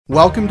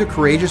Welcome to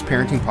Courageous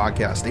Parenting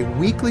Podcast, a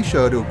weekly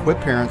show to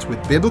equip parents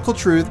with biblical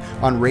truth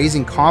on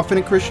raising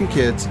confident Christian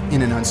kids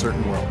in an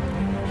uncertain world.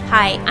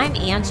 Hi, I'm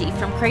Angie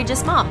from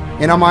Courageous Mom.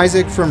 And I'm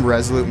Isaac from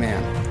Resolute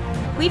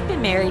Man. We've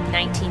been married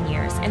 19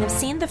 years and have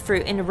seen the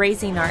fruit in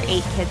raising our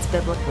 8 kids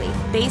biblically,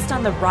 based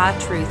on the raw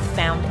truth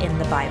found in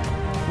the Bible.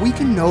 We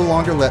can no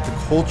longer let the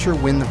culture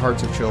win the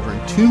hearts of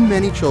children. Too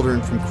many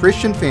children from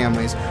Christian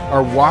families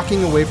are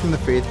walking away from the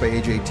faith by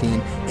age 18,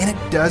 and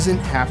it doesn't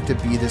have to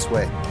be this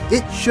way.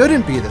 It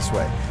shouldn't be this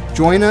way.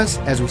 Join us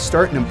as we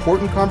start an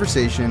important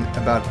conversation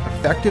about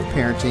effective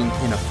parenting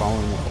in a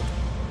fallen world.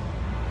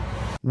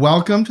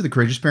 Welcome to the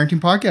Courageous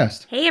Parenting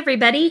Podcast. Hey,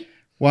 everybody.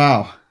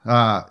 Wow.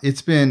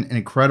 It's been an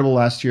incredible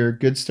last year.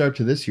 Good start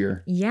to this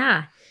year.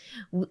 Yeah.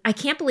 I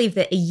can't believe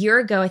that a year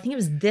ago, I think it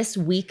was this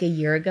week, a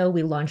year ago,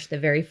 we launched the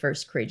very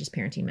first Courageous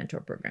Parenting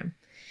Mentor Program.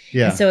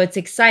 Yeah. And so it's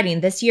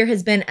exciting. This year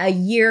has been a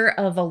year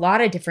of a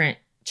lot of different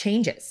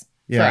changes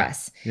for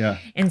us. Yeah.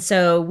 And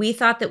so we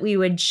thought that we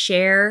would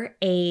share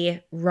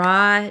a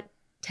raw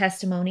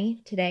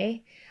testimony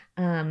today,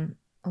 along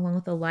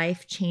with a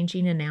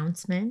life-changing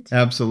announcement.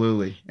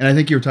 Absolutely. And I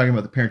think you were talking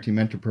about the Parenting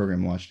Mentor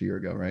Program launched a year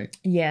ago, right?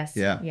 Yes.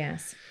 Yeah.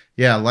 Yes.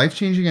 Yeah.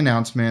 Life-changing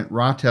announcement,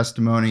 raw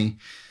testimony.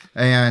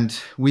 And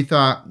we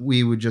thought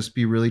we would just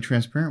be really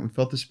transparent. We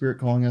felt the Spirit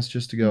calling us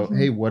just to go,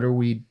 hey, what are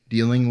we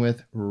dealing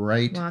with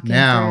right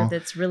now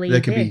that's really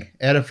that could big. be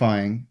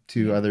edifying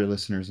to other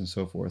listeners and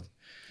so forth?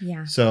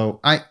 Yeah. So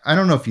I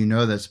don't know if you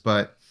know this,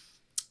 but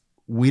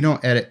we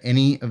don't edit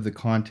any of the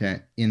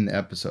content in the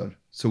episode.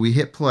 So we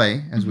hit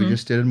play, as we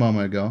just did a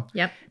moment ago.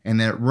 Yep. And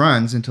then it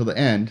runs until the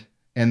end.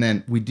 And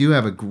then we do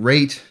have a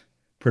great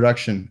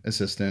production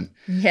assistant.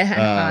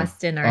 Yeah,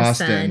 Austin,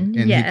 son.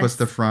 And he puts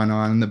the front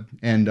on and the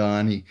end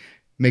on. He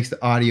makes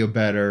the audio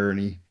better, and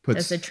he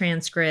puts does a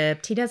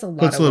transcript. He does a lot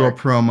puts of a little work.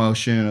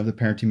 promotion of the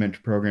Parenting Mentor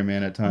Program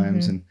in at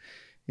times, and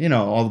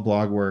all the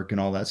blog work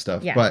and all that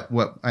stuff. Yeah. But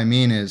what I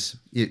mean is,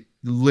 it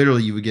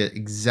literally you would get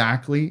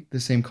exactly the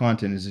same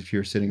content as if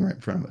you're sitting right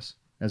in front of us,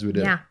 as we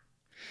did. Yeah,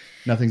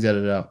 nothing's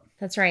edited out.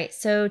 That's right.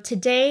 So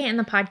today in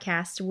the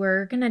podcast,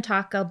 we're going to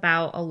talk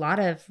about a lot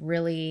of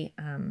really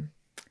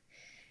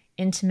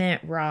intimate,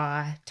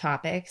 raw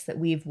topics that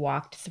we've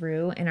walked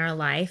through in our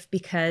life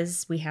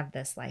because we have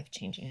this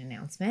life-changing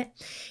announcement.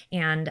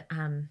 And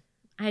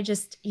I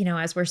just,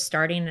 as we're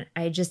starting,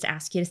 I just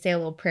ask you to say a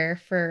little prayer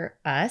for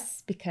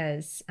us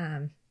because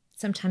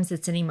sometimes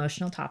it's an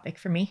emotional topic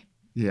for me.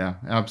 Yeah,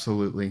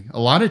 absolutely. A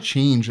lot of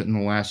change in the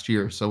last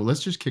year. So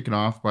let's just kick it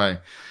off by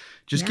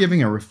just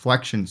giving a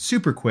reflection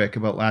super quick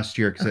about last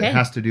year because it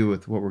has to do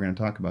with what we're going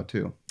to talk about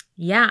too.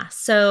 Yeah.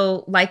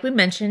 So like we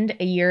mentioned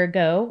a year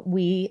ago,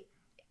 we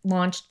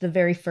launched the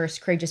very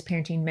first Courageous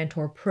Parenting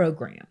Mentor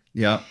Program.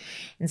 Yeah.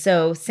 And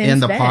so since then...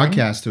 And the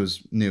podcast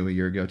was new a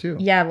year ago too.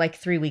 Yeah, like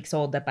 3 weeks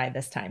old by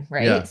this time,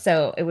 right? Yeah.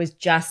 So it was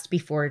just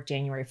before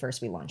January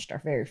 1st we launched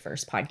our very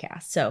first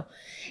podcast. So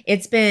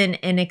it's been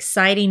an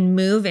exciting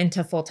move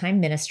into full-time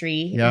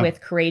ministry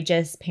with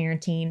Courageous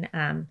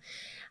Parenting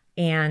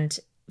and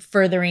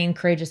furthering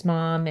Courageous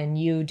Mom and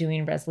you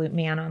doing Resolute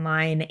Man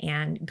online.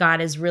 And God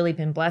has really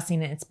been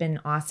blessing it. It's been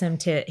awesome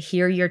to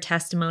hear your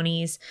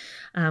testimonies.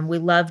 We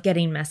love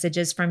getting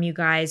messages from you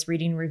guys,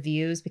 reading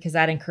reviews, because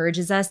that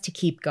encourages us to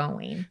keep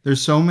going.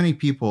 There's so many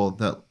people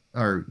that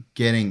are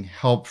getting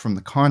help from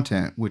the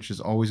content, which is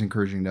always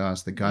encouraging to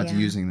us that God's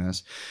using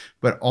this,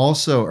 but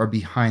also are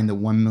behind the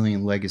 1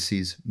 Million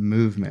Legacies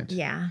movement.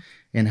 Yeah.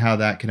 And how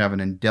that could have an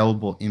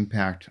indelible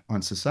impact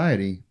on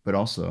society, but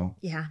also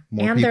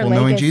more and people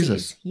knowing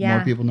Jesus. Yeah.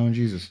 More people knowing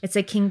Jesus. It's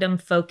a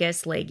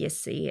kingdom-focused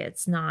legacy.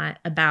 It's not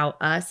about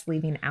us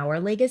leaving our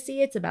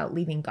legacy. It's about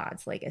leaving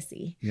God's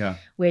legacy. Yeah.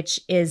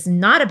 Which is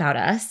not about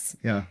us.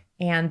 Yeah.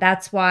 And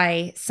that's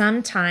why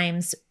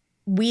sometimes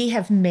we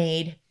have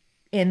made,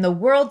 in the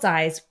world's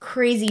eyes,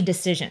 crazy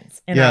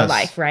decisions in our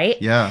life, right?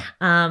 Yeah.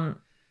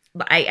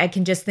 I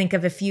can just think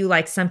of a few,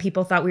 like some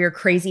people thought we were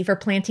crazy for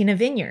planting a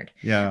vineyard,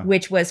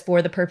 which was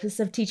for the purpose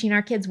of teaching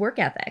our kids work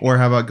ethic. Or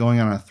how about going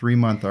on a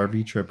 3-month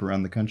RV trip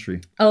around the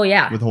country? Oh,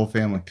 yeah. With the whole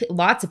family.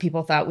 Lots of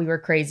people thought we were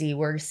crazy.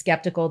 We're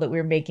skeptical that we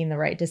were making the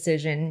right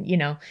decision,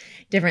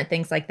 different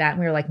things like that. And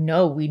we were like,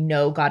 no, we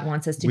know God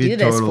wants us to do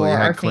this for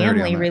our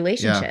family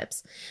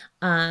relationships.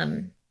 Yeah.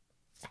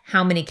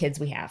 How many kids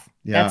we have.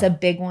 Yeah. That's a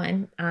big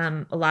one.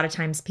 A lot of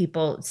times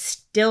people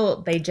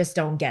they just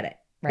don't get it.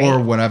 Right.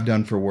 Or what I've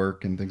done for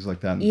work and things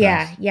like that.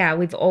 Yeah.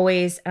 We've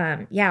always,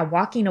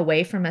 walking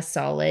away from a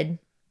solid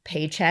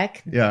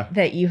paycheck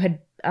that you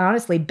had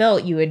honestly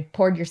built, you had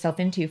poured yourself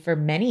into for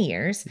many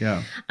years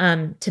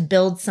to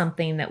build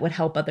something that would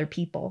help other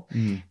people.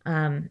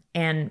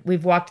 And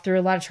we've walked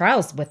through a lot of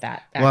trials with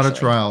that. Actually. A lot of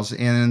trials.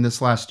 And in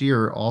this last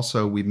year,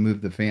 also, we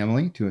moved the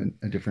family to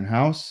a different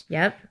house.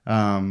 Yep.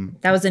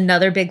 That was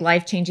another big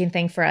life-changing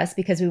thing for us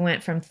because we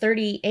went from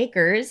 30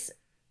 acres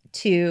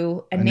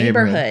to a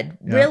neighborhood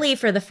really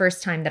for the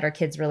first time that our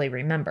kids really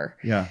remember.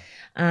 Yeah.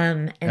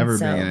 And Ever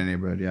being in a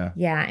neighborhood, yeah.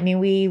 Yeah. I mean,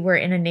 we were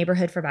in a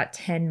neighborhood for about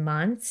 10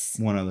 months.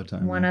 One other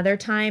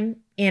time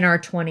in our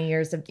 20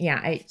 years of,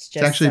 it's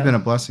actually been a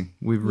blessing.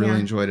 We've really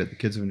enjoyed it. The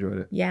kids have enjoyed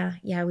it. Yeah.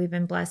 Yeah. We've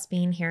been blessed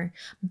being here.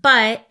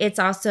 But it's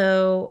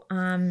also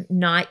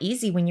not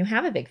easy when you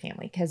have a big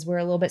family because we're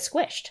a little bit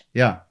squished.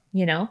 Yeah.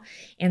 You know,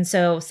 and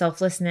so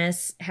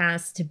selflessness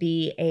has to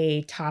be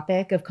a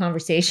topic of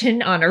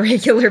conversation on a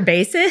regular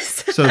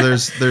basis. So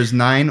there's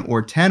 9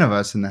 or 10 of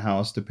us in the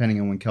house,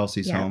 depending on when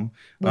Kelsey's home.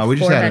 We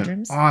just had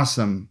an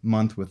awesome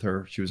month with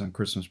her. She was on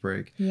Christmas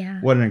break. Yeah.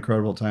 What an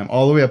incredible time.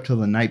 All the way up till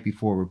the night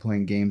before. We're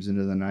playing games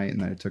into the night, and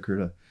then I took her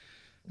to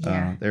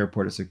the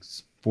airport at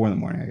 4 in the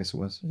morning, I guess it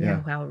was. Yeah.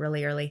 Wow.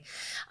 Really early.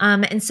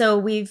 And so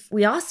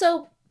we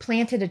also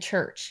planted a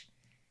church.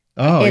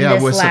 Oh yeah,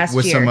 with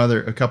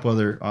a couple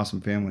other awesome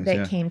families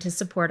that came to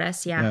support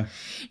us. Yeah.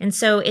 And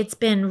so it's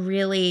been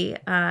really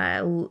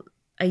a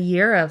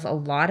year of a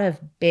lot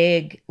of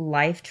big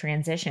life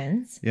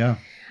transitions. Yeah.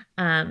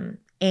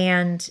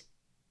 And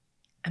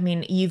I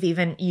mean,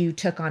 you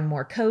took on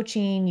more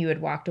coaching. You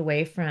had walked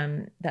away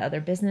from the other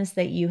business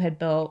that you had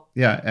built.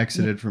 Yeah,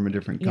 exited from a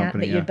different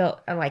company. That you built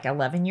like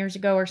 11 years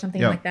ago or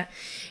something like that.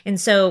 And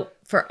so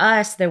for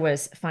us, there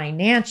was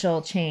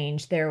financial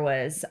change. There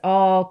was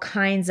all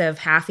kinds of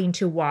having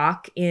to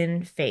walk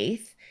in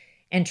faith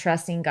and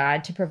trusting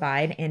God to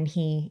provide. And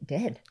He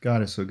did.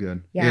 God is so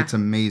good. Yeah. It's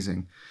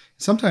amazing.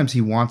 Sometimes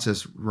He wants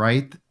us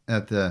right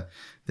at the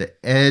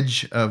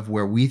edge of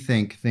where we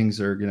think things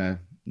are going to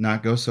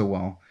not go so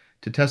well,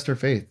 to test our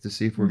faith, to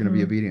see if we're going to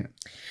be obedient.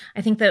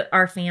 I think that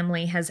our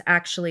family has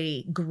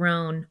actually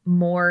grown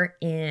more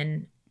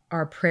in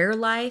our prayer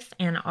life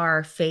and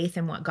our faith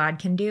in what God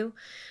can do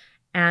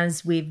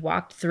as we've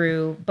walked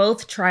through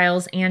both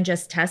trials and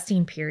just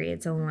testing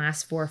periods in the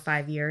last 4 or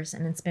 5 years.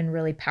 And it's been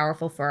really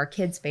powerful for our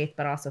kids' faith,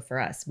 but also for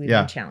us. We've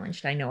been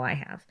challenged. I know I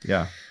have.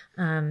 Yeah.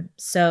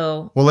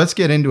 Well, let's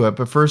get into it.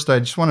 But first, I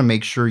just want to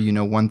make sure you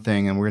know one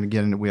thing, and we're going to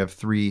get into, we have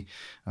 3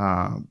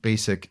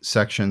 basic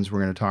sections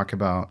we're going to talk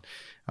about.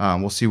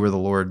 We'll see where the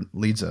Lord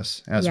leads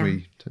us as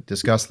we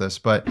discuss this.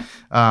 But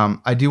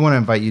I do want to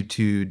invite you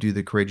to do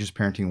the Courageous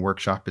Parenting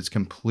Workshop. It's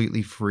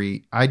completely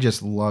free. I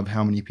just love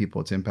how many people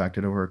it's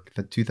impacted. Over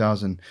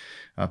 2,000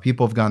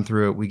 people have gone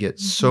through it. We get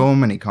so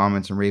many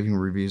comments and raving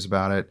reviews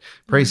about it.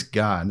 Praise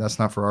God. That's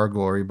not for our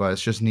glory, but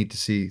it's just neat to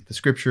see the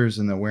scriptures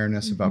and the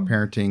awareness about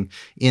parenting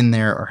in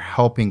there are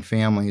helping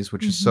families,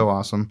 which is so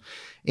awesome.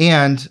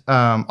 And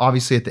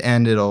obviously at the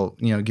end, it'll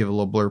give a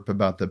little blurb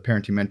about the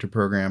Parenting Mentor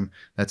Program.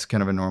 That's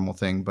kind of a normal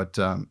thing, but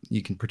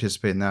you can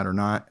participate in that or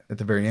not at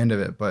the very end of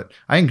it. But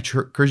I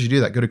encourage you to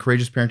do that. Go to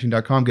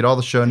courageousparenting.com, get all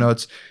the show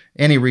notes,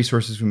 any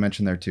resources we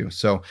mentioned there too.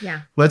 So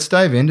let's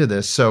dive into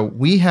this. So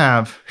we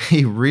have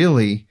a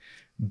really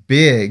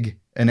big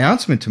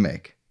announcement to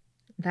make.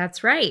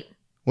 That's right.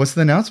 What's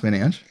the announcement,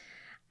 Ange?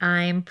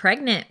 I'm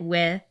pregnant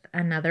with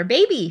another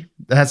baby.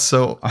 That's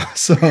so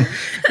awesome.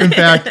 In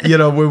fact,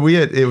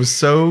 it was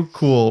so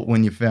cool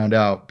when you found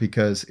out,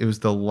 because it was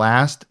the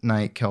last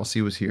night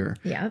Kelsey was here.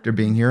 Yeah. After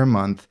being here a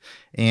month,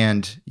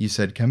 and you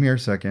said, "Come here a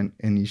second,"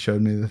 and you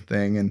showed me the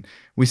thing, and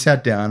we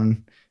sat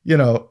down.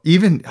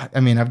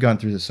 I've gone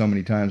through this so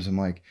many times. I'm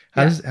like,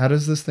 how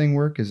does this thing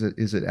work? Is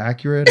it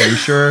accurate? Are you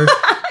sure?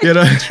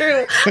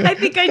 True. I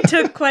think I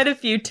took quite a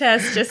few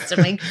tests just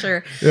to make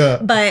sure.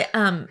 Yeah. But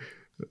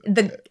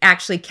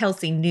actually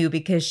Kelsey knew,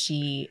 because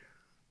she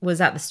was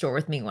at the store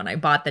with me when I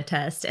bought the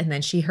test, and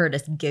then she heard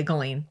us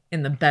giggling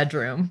in the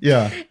bedroom.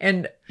 Yeah.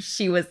 And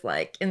she was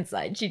like,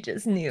 inside, she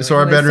just knew. So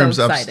our bedroom's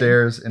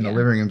upstairs and the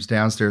living room's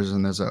downstairs,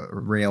 and there's a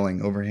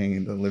railing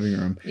overhanging the living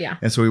room. Yeah.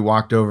 And so we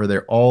walked over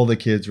there. All the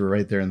kids were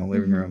right there in the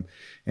living room,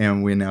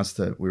 and we announced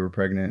that we were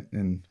pregnant,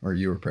 or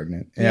you were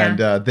pregnant.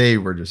 And they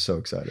were just so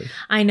excited.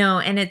 I know.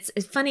 And it's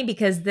funny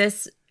because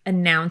this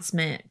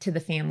announcement to the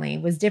family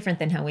was different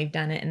than how we've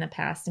done it in the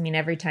past. I mean,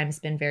 every time it's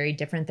been very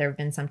different. There have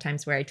been some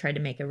times where I tried to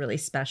make a really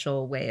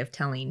special way of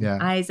telling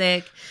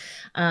Isaac.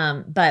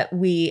 But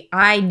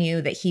I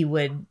knew that he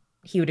would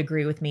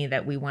agree with me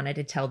that we wanted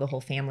to tell the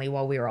whole family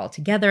while we were all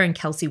together. And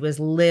Kelsey was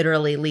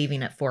literally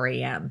leaving at 4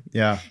 a.m.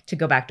 to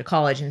go back to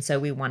college. And so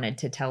we wanted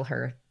to tell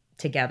her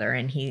together,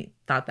 and he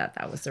thought that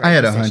was the right decision. I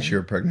had a hunch you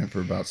were pregnant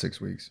for about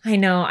 6 weeks. I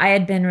know. I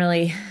had been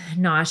really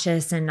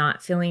nauseous and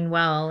not feeling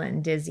well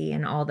and dizzy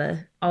and all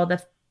the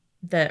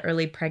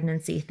early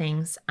pregnancy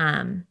things.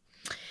 And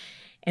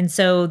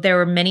so there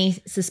were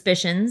many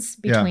suspicions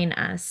between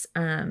us.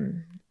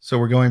 So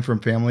we're going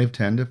from family of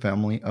 10 to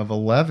family of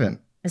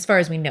 11. As far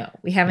as we know.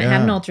 We haven't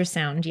had an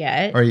ultrasound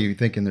yet. Are you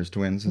thinking there's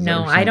twins?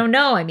 No, I don't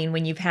know. I mean,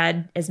 when you've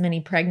had as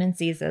many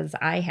pregnancies as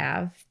I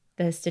have,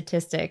 the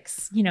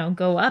statistics,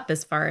 go up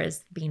as far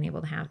as being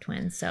able to have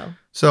twins.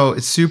 So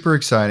it's super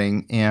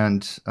exciting.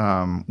 And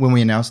when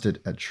we announced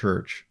it at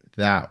church,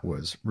 that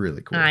was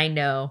really cool. I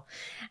know.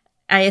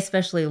 I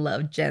especially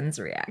love Jen's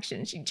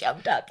reaction. She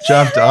jumped up.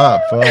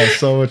 Oh,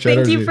 so much Thank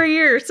energy. you for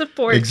your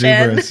support,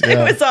 Jen. Yeah.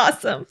 It was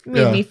awesome.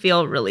 Made me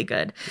feel really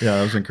good. Yeah,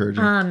 that was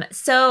encouraging.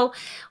 So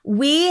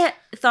we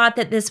thought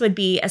that this would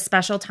be a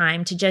special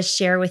time to just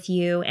share with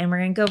you, and we're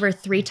going to go over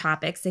 3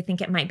 topics. I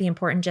think it might be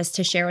important just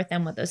to share with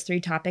them what those 3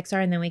 topics are,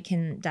 and then we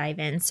can dive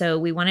in. So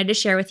we wanted to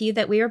share with you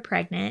that we were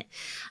pregnant,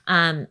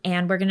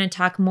 and we're going to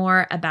talk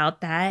more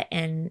about that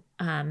and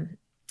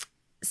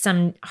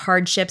some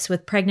hardships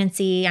with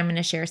pregnancy. I'm going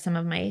to share some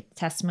of my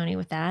testimony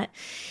with that.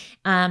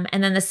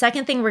 And then the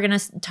second thing we're going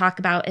to talk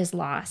about is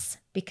loss,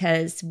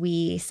 because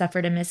we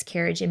suffered a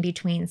miscarriage in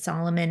between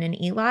Solomon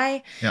and Eli.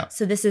 Yeah.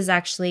 So this is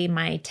actually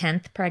my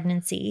 10th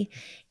pregnancy.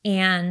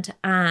 And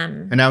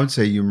I would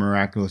say you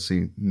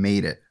miraculously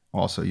made it.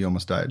 Also, you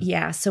almost died.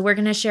 Yeah. So we're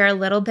going to share a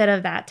little bit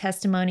of that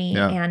testimony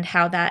and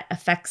how that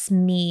affects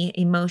me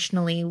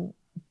emotionally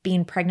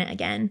being pregnant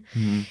again.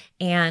 Mm-hmm.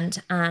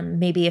 And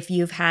maybe if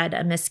you've had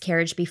a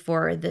miscarriage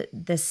before,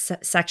 this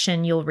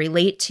section you'll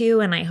relate to.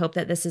 And I hope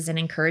that this is an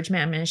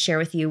encouragement. I'm going to share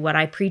with you what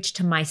I preach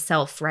to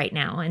myself right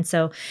now. And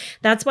so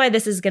that's why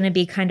this is going to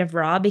be kind of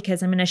raw,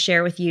 because I'm going to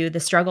share with you the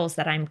struggles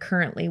that I'm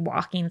currently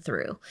walking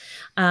through.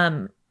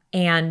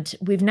 And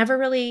we've never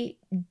really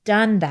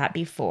done that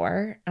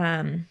before.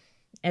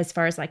 As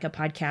far as like a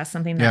podcast,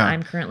 something that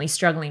I'm currently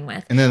struggling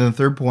with. And then the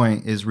third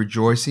point is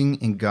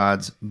rejoicing in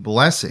God's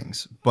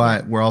blessings.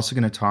 But we're also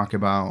going to talk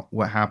about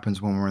what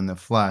happens when we're in the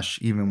flesh,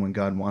 even when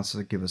God wants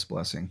to give us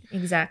blessing.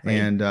 Exactly.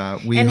 And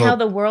how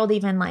the world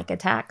even like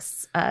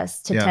attacks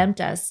us to tempt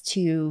us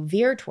to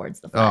veer towards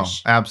the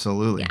flesh. Oh,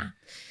 absolutely. Yeah.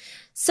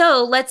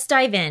 So let's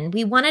dive in.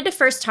 We wanted to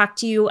first talk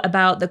to you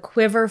about the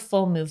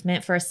Quiverful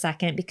movement for a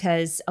second,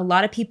 because a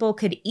lot of people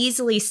could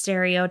easily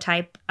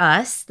stereotype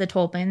us, the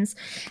Tolpins,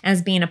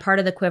 as being a part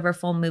of the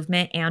Quiverful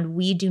movement, and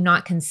we do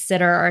not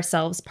consider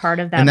ourselves part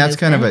of that movement. And that's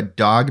kind of a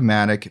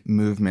dogmatic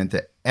movement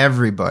that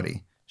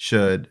everybody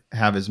should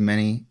have as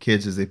many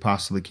kids as they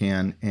possibly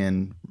can,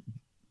 and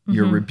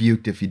you're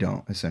rebuked if you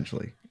don't,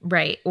 essentially.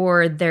 Right.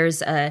 Or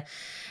there's a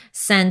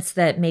sense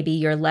that maybe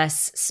you're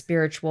less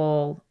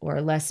spiritual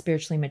or less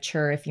spiritually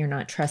mature if you're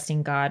not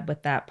trusting God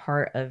with that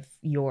part of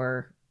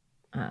your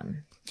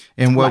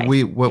and what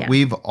life.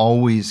 we've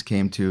always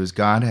came to is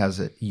God has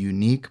a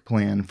unique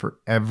plan for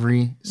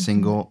every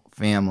single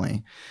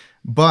family.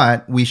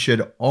 But we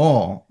should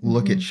all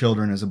look at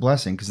children as a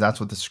blessing, because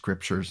that's what the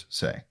scriptures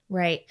say.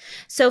 Right.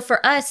 So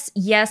for us,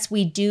 yes,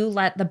 we do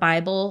let the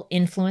Bible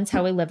influence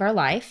how we live our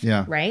life.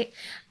 Yeah. Right.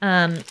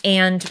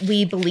 And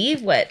we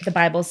believe what the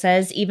Bible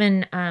says.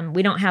 Even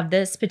we don't have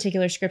this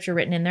particular scripture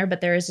written in there, but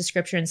there is a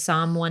scripture in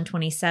Psalm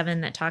 127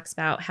 that talks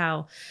about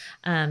how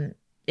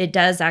it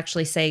does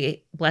actually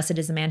say, blessed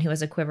is the man who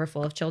has a quiver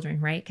full of children,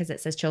 right? Because it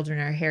says children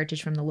are a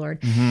heritage from the Lord.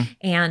 Mm-hmm.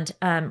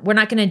 And we're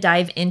not going to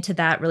dive into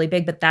that really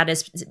big, but that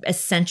is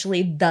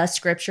essentially the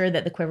scripture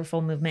that the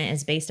Quiverful movement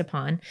is based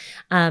upon.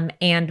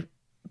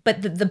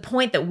 But the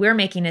point that we're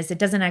making is it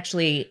doesn't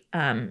actually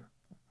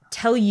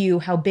tell you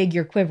how big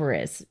your quiver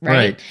is,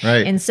 right?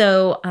 Right. And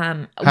so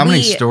how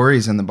many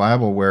stories in the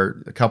Bible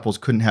where couples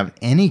couldn't have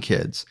any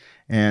kids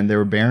and they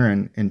were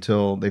barren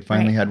until they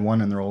finally had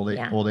one in their old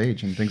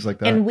age and things like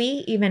that. And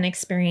we even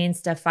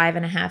experienced a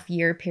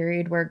 5.5-year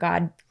period where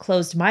God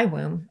closed my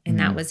womb, and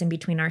that was in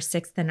between our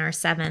 6th and our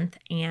 7th.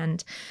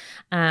 And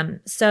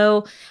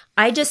so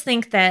I just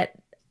think that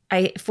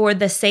for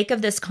the sake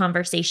of this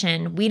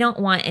conversation, we don't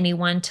want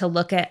anyone to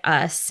look at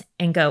us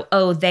and go,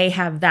 oh, they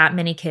have that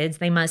many kids,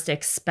 they must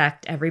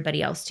expect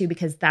everybody else to,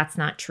 because that's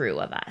not true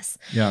of us.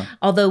 Yeah.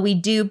 Although we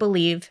do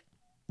believe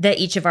that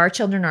each of our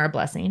children are a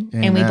blessing.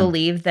 Amen. And we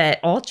believe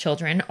that all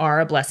children are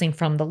a blessing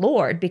from the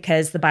Lord,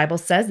 because the Bible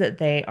says that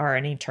they are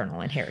an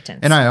eternal inheritance.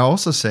 And I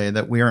also say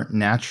that we aren't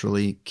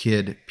naturally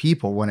kid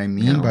people. What I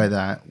mean by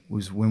that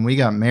was, when we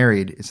got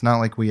married, it's not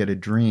like we had a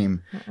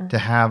dream to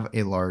have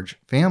a large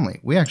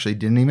family. We actually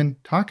didn't even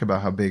talk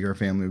about how big our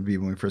family would be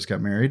when we first got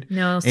married.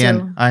 No,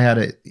 and I had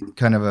a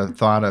kind of a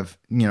thought of,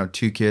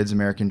 2 kids,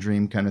 American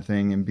dream kind of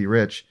thing, and be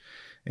rich.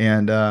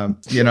 And,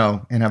 and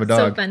have a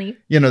dog. So funny.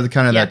 The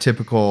kind of that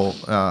typical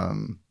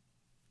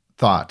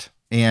thought,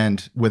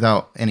 and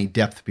without any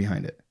depth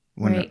behind it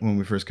when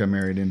we first got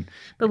married.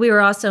 But we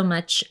were also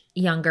much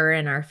younger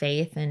in our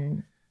faith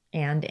and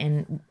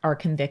in our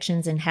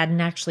convictions, and hadn't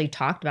actually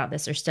talked about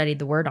this or studied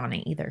the word on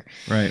it either.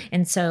 Right.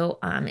 And so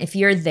if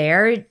you're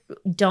there,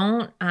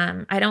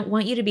 I don't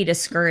want you to be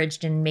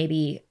discouraged and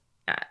maybe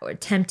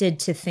tempted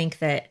to think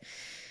that,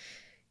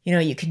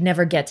 you could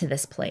never get to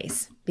this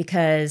place,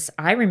 because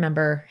I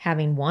remember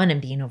having one and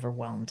being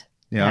overwhelmed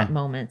at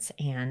moments.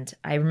 And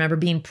I remember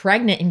being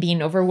pregnant and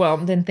being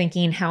overwhelmed and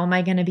thinking, how am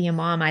I going to be a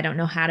mom? I don't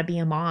know how to be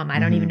a mom. I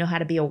don't even know how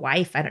to be a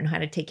wife. I don't know how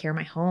to take care of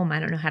my home. I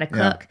don't know how to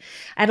cook.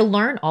 I had to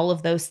learn all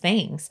of those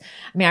things.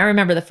 I mean, I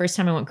remember the first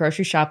time I went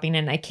grocery shopping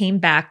and I came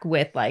back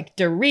with like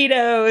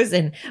Doritos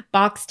and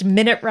boxed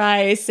minute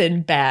rice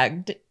and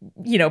bagged,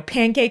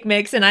 pancake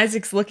mix. And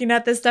Isaac's looking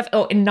at this stuff.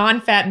 Oh, and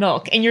non-fat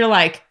milk. And you're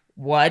like,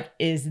 what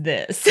is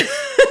this?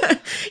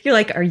 You're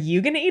like, are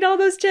you going to eat all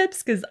those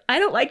chips? Because I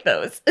don't like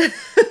those.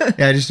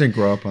 Yeah, I just didn't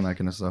grow up on that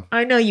kind of stuff.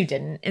 I know you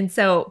didn't. And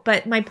so,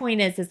 but my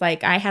point is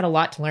like, I had a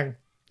lot to learn.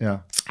 Yeah.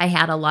 I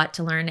had a lot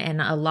to learn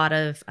and a lot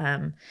of,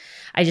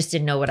 I just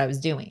didn't know what I was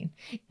doing.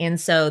 And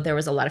so there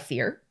was a lot of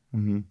fear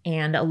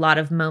and a lot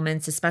of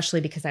moments, especially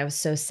because I was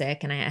so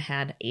sick and I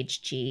had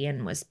HG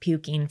and was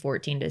puking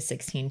 14 to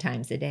 16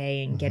 times a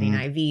day and getting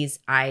IVs.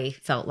 I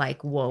felt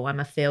like, whoa, I'm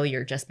a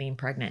failure just being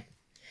pregnant.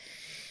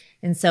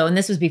 And so, and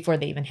this was before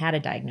they even had a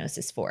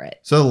diagnosis for it.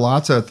 So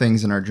lots of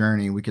things in our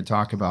journey we could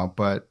talk about,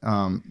 but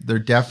there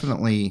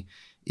definitely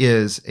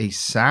is a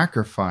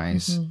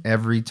sacrifice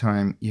every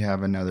time you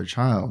have another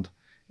child.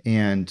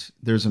 And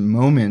there's a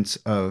moment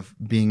of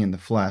being in the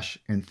flesh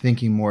and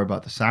thinking more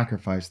about the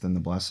sacrifice than the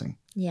blessing.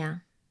 Yeah.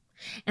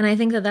 And I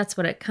think that that's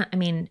what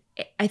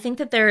I think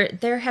that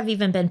there have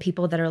even been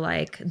people that are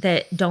like,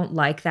 that don't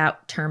like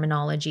that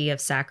terminology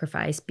of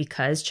sacrifice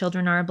because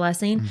children are a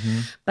blessing.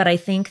 But I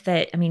think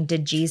that,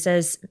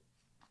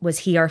 was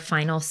he our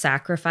final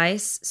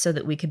sacrifice so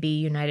that we could be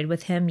united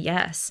with him?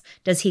 Yes.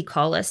 Does he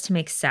call us to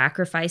make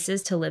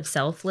sacrifices to live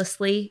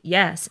selflessly?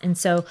 Yes. And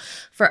so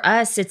for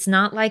us, it's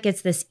not like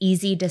it's this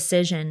easy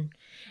decision.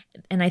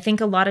 And I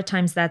think a lot of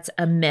times that's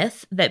a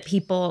myth that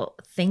people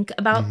think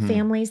about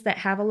families that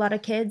have a lot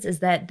of kids, is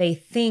that they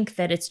think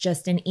that it's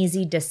just an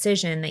easy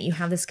decision, that you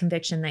have this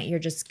conviction that you're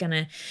just going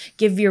to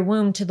give your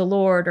womb to the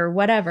Lord or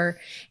whatever,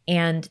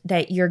 and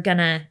that you're going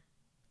to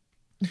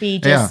be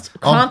just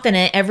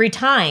confident every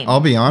time. I'll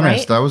be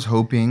honest. Right? I was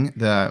hoping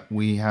that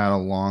we had a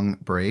long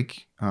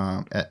break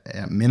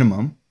at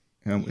minimum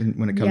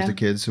when it comes to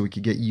kids, so we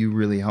could get you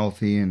really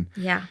healthy and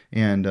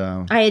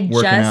I had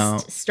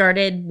just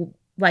started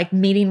like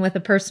meeting with a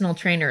personal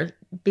trainer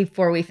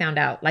before we found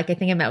out. Like I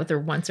think I met with her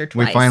once or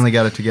twice. We finally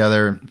got it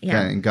together,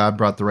 and God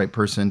brought the right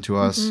person to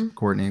us,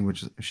 Courtney,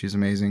 which she's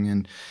amazing,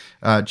 and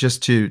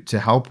just to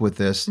help with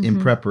this in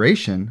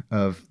preparation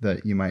of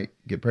that you might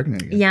get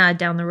pregnant again. Yeah,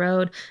 down the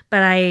road.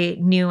 But I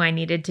knew I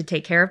needed to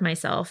take care of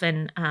myself,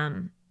 and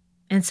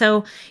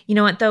so, you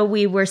know what, though,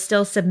 we were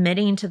still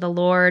submitting to the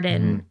Lord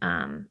and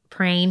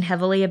praying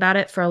heavily about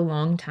it for a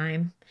long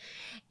time.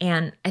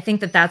 And I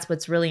think that that's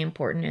what's really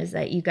important, is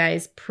that you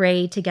guys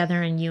pray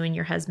together and you and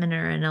your husband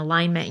are in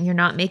alignment, and you're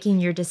not making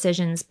your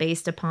decisions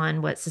based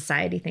upon what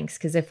society thinks.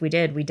 Because if we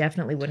did, we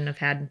definitely wouldn't have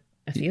had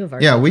a few of our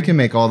children. We can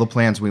make all the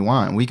plans we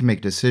want. We can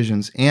make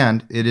decisions.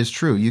 And it is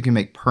true. You can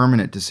make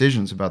permanent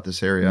decisions about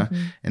this area.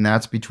 And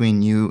that's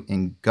between you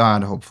and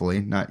God, hopefully,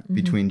 not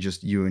between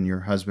just you and your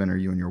husband or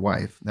you and your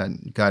wife.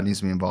 That God needs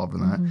to be involved in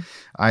that,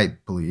 I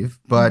believe.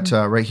 But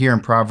right here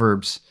in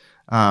Proverbs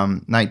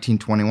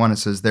 19:21, it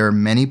says, there are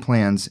many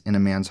plans in a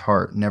man's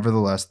heart.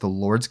 Nevertheless, the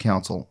Lord's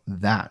counsel,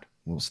 that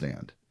will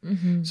stand.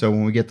 So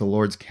when we get the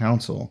Lord's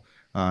counsel,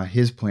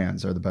 his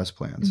plans are the best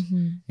plans.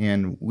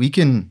 And we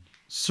can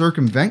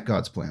circumvent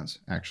God's plans,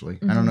 actually.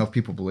 I don't know if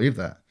people believe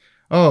that.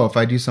 Oh, if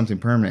I do something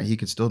permanent, he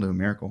could still do a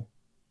miracle.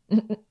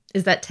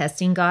 Is that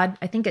testing God?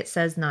 I think it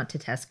says not to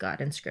test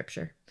God in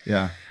Scripture.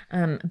 Yeah.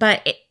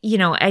 But,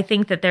 I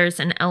think that there's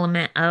an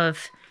element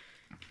of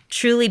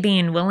truly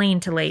being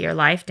willing to lay your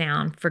life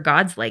down for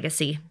God's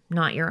legacy,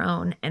 not your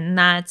own. And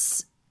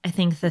that's, I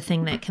think, the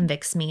thing that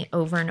convicts me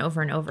over and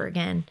over and over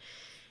again,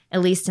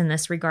 at least in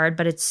this regard.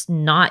 But it's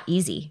not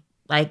easy.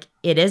 Like,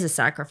 it is a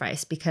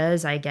sacrifice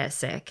because I get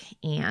sick.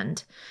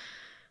 And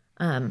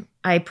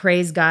I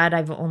praise God,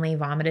 I've only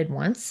vomited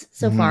once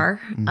so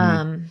far.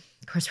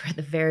 Of course, we're at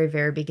the very,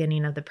 very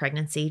beginning of the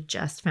pregnancy,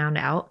 just found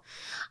out.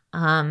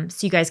 So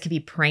you guys could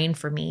be praying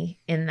for me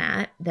in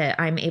that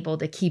I'm able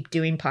to keep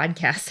doing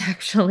podcasts,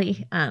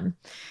 actually.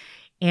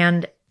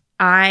 And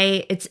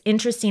it's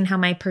interesting how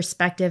my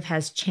perspective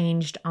has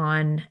changed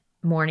on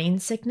morning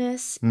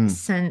sickness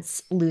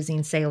since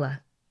losing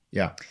Selah.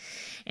 Yeah.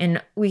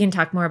 And we can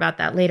talk more about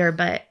that later,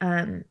 but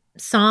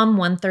Psalm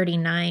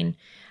 139,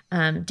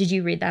 did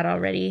you read that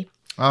already?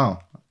 Oh,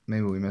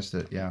 maybe we missed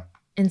it. Yeah.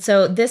 And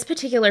so this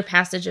particular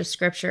passage of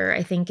Scripture,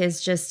 I think, has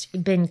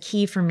just been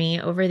key for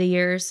me over the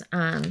years.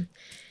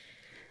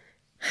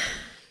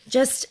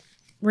 Just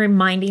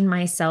reminding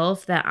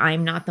myself that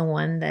I'm not the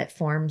one that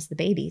forms the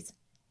babies.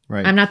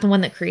 Right. I'm not the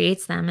one that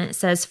creates them. And it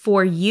says,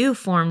 for you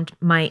formed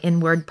my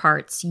inward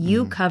parts.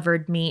 You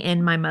covered me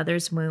in my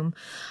mother's womb.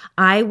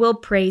 I will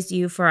praise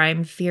you, for I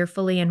am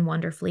fearfully and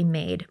wonderfully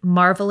made.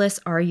 Marvelous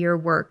are your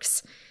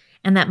works,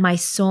 and that my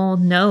soul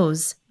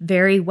knows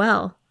very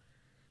well.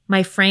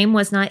 My frame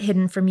was not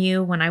hidden from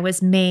you when I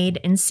was made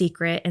in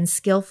secret and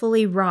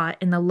skillfully wrought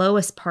in the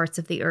lowest parts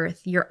of the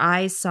earth. Your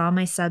eyes saw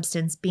my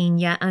substance being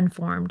yet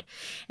unformed,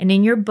 and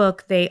in your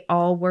book they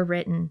all were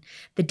written,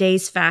 the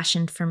days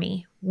fashioned for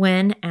me,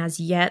 when as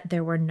yet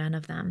there were none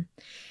of them.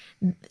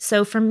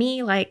 So for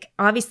me, like,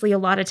 obviously a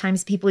lot of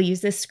times people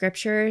use this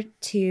scripture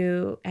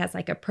as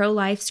like a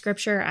pro-life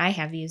scripture. I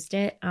have used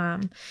it,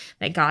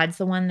 that God's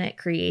the one that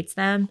creates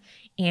them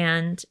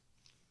and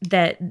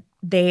that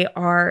they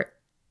are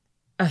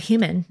a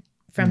human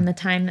from the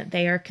time that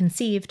they are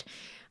conceived.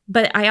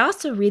 But I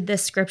also read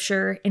this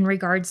scripture in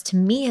regards to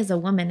me as a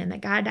woman, and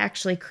that God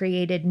actually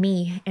created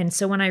me. And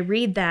so when I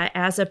read that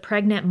as a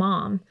pregnant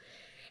mom,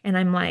 and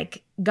I'm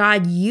like,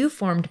 God, you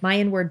formed my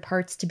inward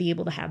parts to be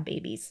able to have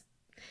babies.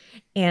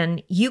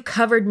 And you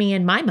covered me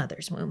in my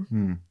mother's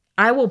womb.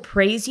 I will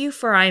praise you,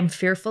 for I am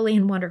fearfully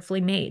and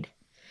wonderfully made.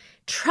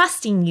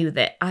 Trusting you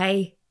that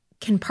I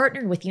can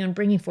partner with you in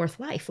bringing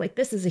forth life. Like,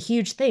 this is a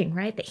huge thing,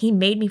 right? That he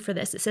made me for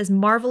this. It says,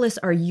 marvelous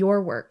are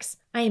your works.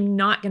 I am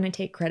not going to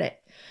take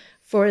credit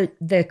for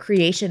the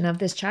creation of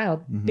this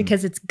child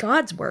because it's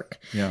God's work.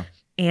 Yeah.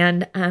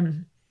 And,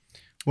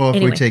 well,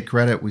 if we take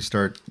credit, we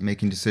start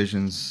making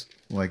decisions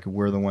like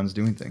we're the ones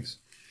doing things.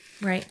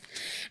 Right.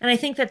 And I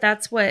think that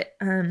that's what,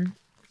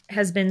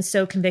 has been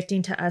so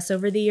convicting to us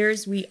over the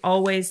years. We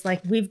always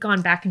we've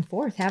gone back and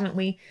forth, haven't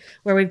we?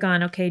 Where we've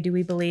gone, okay, do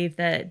we believe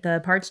that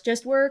the parts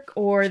just work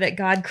or that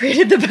God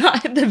created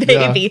the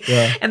baby?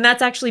 Yeah. And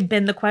that's actually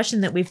been the question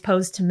that we've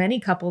posed to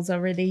many couples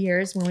over the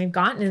years when we've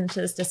gotten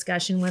into this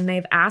discussion, when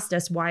they've asked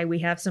us why we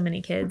have so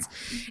many kids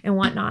and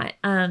whatnot.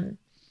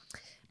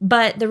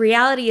 But the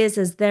reality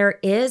is there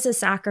is a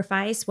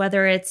sacrifice,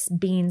 whether it's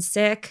being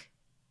sick,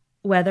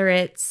 whether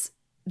it's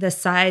the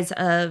size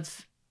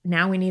of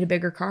now we need a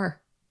bigger car.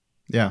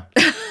 Yeah.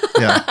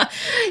 Yeah.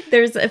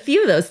 There's a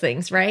few of those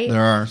things, right? There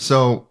are.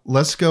 So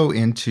let's go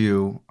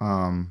into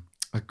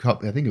a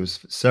couple, I think it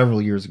was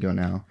several years ago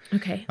now.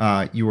 Okay.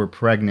 You were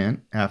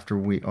pregnant after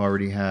we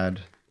already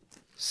had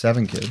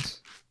 7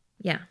 kids.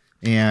 Yeah.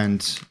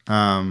 And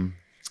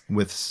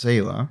with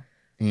Selah,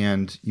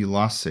 and you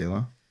lost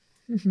Selah.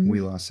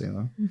 We lost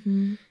Selah.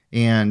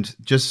 And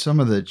just some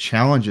of the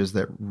challenges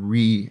that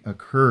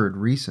reoccurred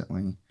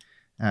recently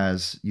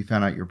as you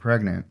found out you're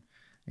pregnant.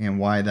 And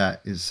why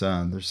that is,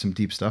 there's some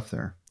deep stuff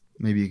there.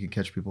 Maybe you could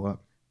catch people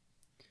up.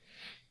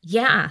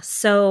 Yeah.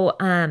 So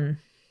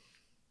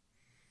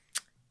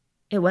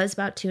it was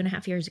about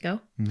 2.5 years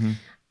ago.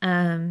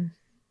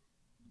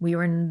 We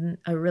were in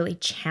a really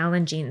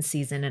challenging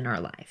season in our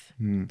life,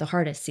 the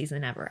hardest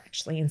season ever,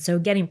 actually. And so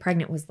getting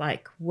pregnant was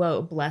like,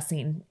 whoa,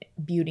 blessing,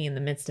 beauty in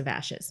the midst of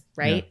ashes,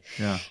 right?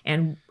 Yeah.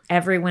 And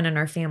everyone in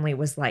our family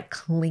was like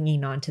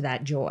clinging onto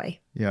that joy.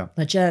 Yeah.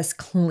 But just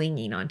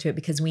clinging onto it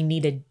because we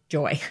needed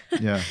joy.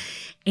 Yeah.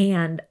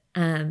 And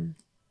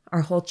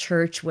our whole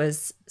church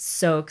was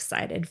so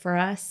excited for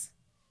us.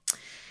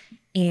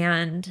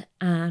 And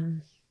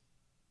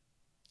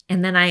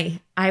then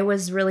I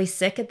was really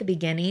sick at the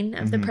beginning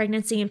of the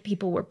pregnancy, and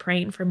people were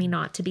praying for me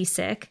not to be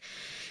sick.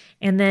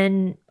 And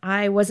then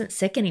I wasn't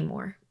sick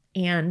anymore.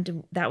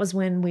 And that was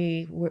when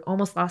we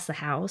almost lost the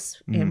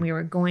house, and we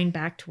were going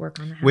back to work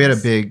on the house. We had a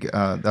big,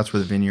 that's where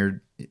the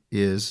vineyard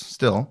is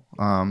still.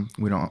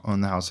 We don't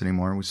own the house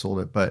anymore. We sold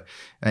it. But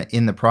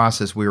in the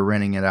process, we were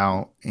renting it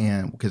out,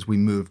 and because we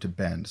moved to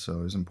Bend. So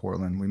it was in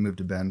Portland. We moved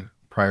to Bend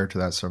prior to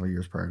that, several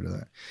years prior to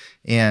that.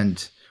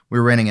 And we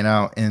were renting it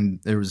out, and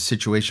there was a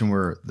situation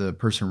where the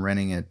person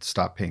renting it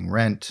stopped paying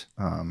rent.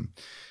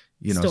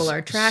 Stole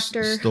our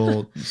tractor.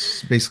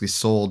 Basically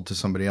sold to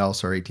somebody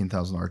else our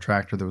 $18,000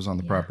 tractor that was on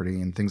the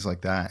property and things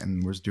like that,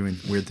 and was doing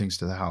weird things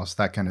to the house,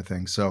 that kind of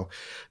thing. So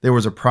there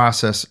was a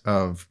process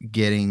of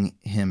getting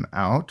him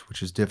out,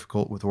 which is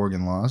difficult with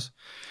Oregon laws,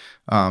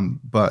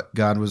 but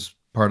God was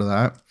part of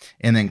that.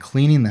 And then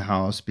cleaning the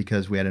house,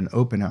 because we had an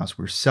open house.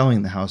 We were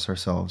selling the house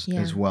ourselves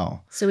as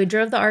well. So we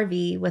drove the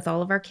RV with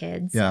all of our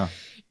kids. Yeah.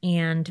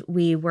 And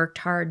we worked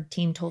hard,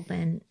 Team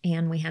Tolman,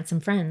 and we had some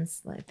friends,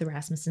 like the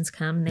Rasmussens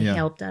come. They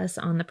helped us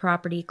on the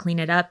property, clean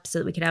it up so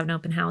that we could have an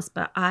open house.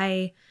 But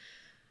I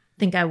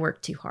think I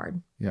worked too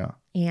hard. Yeah.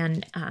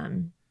 And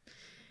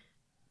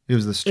it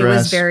was the stress. It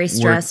was very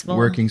stressful.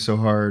 Working so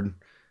hard.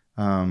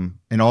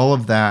 And all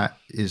of that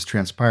is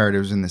transpired. It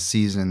was in the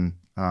season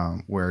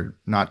where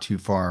not too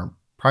far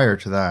prior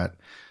to that,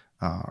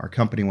 our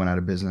company went out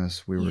of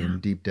business. We were in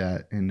deep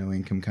debt and no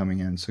income coming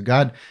in. So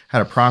God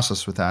had a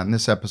process with that. And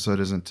this episode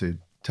isn't to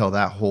tell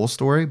that whole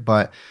story,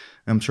 but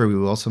I'm sure we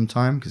will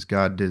sometime, because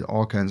God did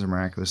all kinds of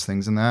miraculous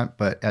things in that.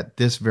 But at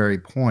this very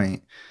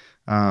point,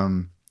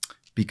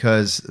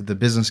 because the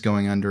business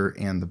going under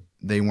and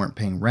they weren't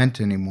paying rent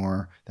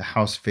anymore, the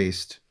house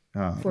faced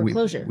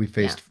foreclosure. We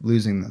faced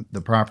losing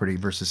the property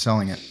versus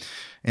selling it.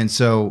 And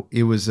so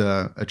it was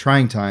a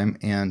trying time.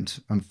 And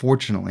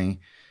unfortunately,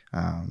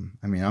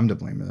 I'm to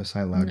blame for this.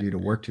 I allowed you to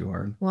work too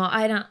hard. Well,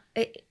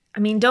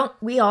 don't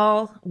we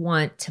all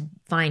want to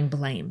find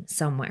blame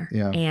somewhere?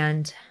 Yeah.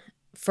 And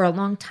for a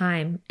long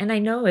time, and I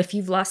know if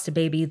you've lost a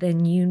baby,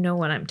 then you know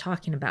what I'm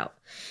talking about.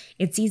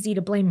 It's easy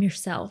to blame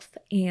yourself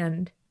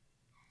and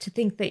to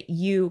think that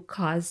you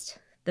caused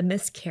the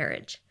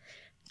miscarriage.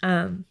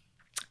 And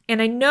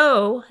I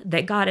know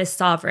that God is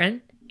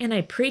sovereign, and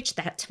I preach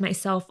that to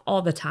myself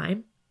all the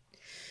time.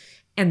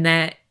 And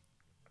that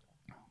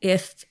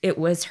if it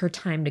was her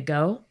time to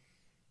go,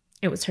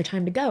 it was her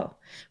time to go,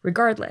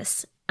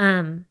 regardless.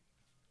 But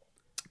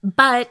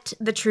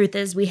the truth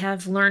is, we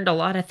have learned a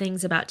lot of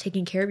things about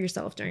taking care of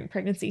yourself during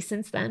pregnancy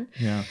since then.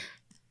 Yeah.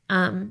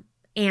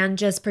 And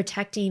just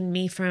protecting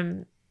me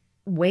from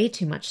way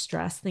too much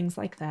stress, things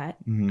like that.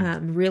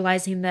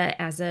 Realizing that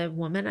as a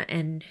woman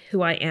and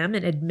who I am,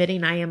 and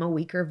admitting I am a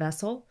weaker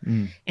vessel,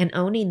 and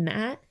owning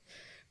that,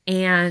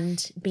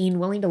 and being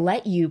willing to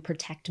let you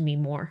protect me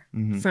more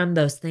from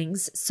those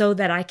things so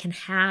that I can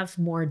have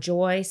more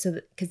joy. So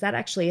that, because that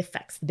actually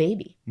affects the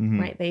baby,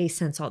 right? They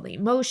sense all the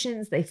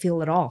emotions, they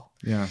feel it all.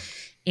 Yeah.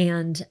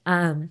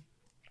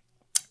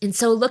 And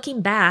so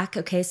looking back,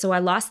 okay, so I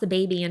lost the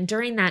baby. And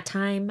during that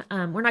time,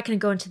 we're not going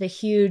to go into the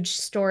huge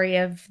story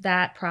of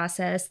that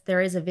process.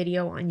 There is a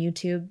video on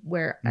YouTube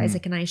where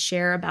Isaac and I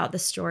share about the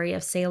story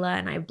of Selah,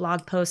 and I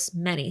blog posts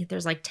many.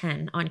 There's like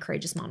 10 on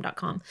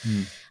courageousmom.com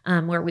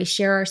where we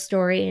share our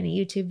story in a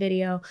YouTube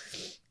video.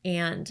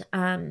 And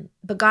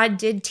but God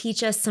did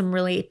teach us some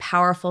really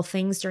powerful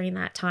things during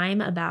that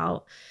time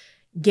about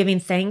giving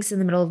thanks in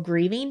the middle of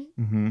grieving.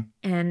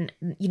 And,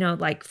 you know,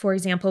 like, for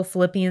example,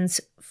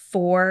 Philippians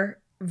 4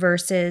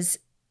 verses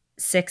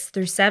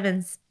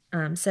 6-7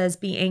 says,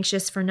 be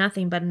anxious for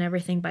nothing, but in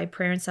everything by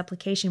prayer and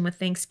supplication with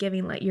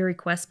thanksgiving, let your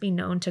requests be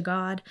known to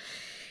God.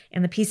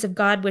 And the peace of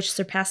God, which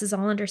surpasses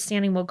all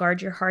understanding, will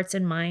guard your hearts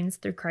and minds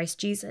through Christ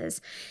Jesus.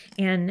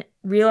 And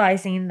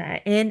realizing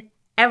that in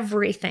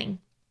everything,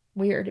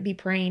 we are to be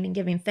praying and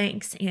giving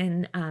thanks.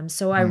 And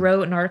so I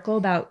wrote an article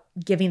about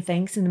giving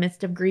thanks in the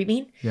midst of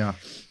grieving. Yeah.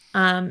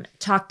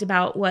 Talked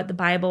about what the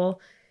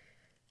Bible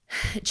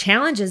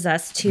challenges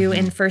us to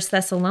in 1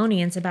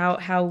 Thessalonians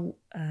about how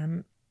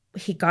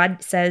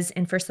God says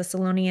in 1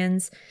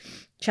 Thessalonians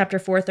chapter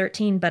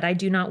 4:13, but I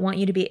do not want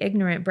you to be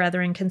ignorant,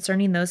 brethren,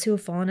 concerning those who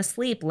have fallen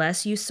asleep,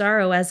 lest you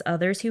sorrow as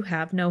others who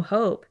have no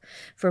hope.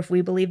 For if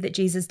we believe that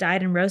Jesus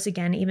died and rose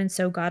again, even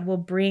so God will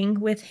bring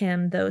with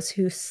him those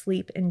who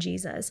sleep in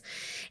Jesus.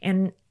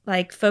 And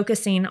like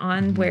focusing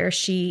on where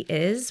she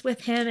is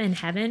with him in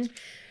heaven,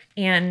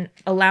 and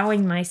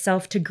allowing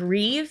myself to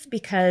grieve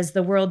because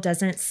the world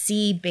doesn't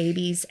see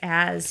babies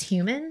as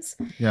humans.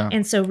 Yeah.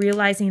 And so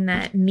realizing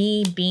that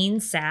me being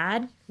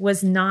sad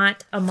was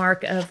not a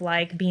mark of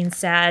like being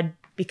sad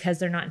because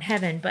they're not in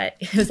heaven, but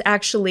it was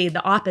actually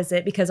the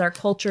opposite because our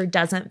culture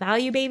doesn't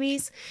value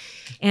babies,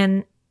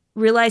 and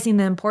realizing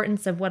the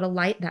importance of what a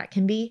light that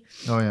can be.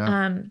 Oh,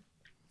 yeah.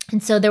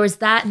 And so there was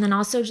that. And then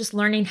also just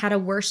learning how to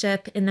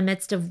worship in the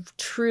midst of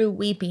true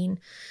weeping.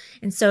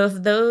 And so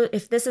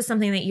if this is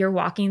something that you're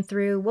walking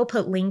through, we'll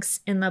put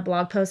links in the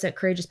blog post at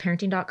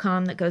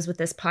courageousparenting.com that goes with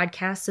this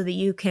podcast so that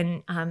you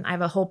can, I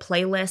have a whole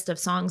playlist of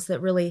songs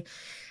that really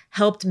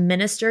helped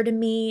minister to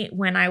me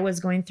when I was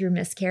going through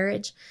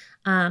miscarriage.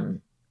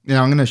 I'm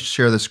going to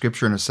share the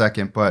scripture in a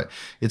second, but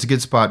it's a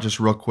good spot just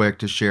real quick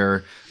to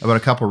share about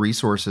a couple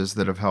resources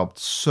that have helped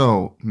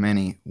so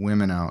many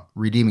women out.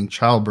 Redeeming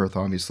Childbirth,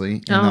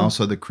 obviously, and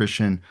also the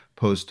Christian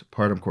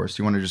Postpartum Course.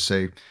 Do you want to just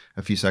say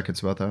a few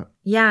seconds about that?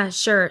 Yeah,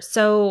 sure.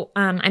 So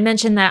I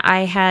mentioned that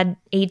I had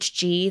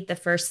HG the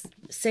first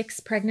 6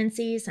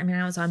 pregnancies. I mean,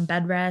 I was on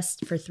bed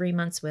rest for 3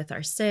 months with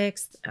our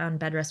 6th, on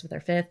bed rest with our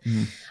 5th.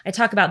 I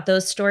talk about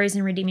those stories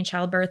in Redeeming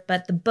Childbirth,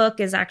 but the book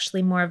is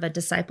actually more of a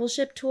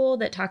discipleship tool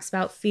that talks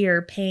about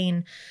fear,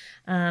 pain,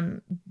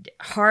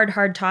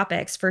 hard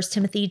topics. 1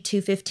 Timothy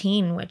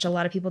 2:15, which a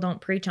lot of people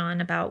don't preach on,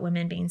 about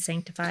women being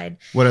sanctified.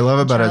 What I love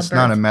about it, it's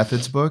not a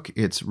methods book.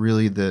 It's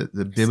really the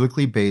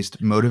biblically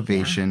based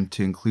motivation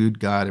to include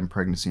God in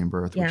pregnancy and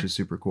birth, which is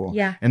super cool.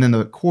 Yeah. And then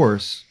the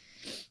course.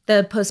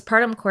 The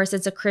postpartum course,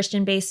 it's a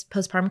Christian-based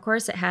postpartum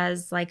course. It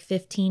has like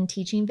 15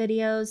 teaching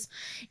videos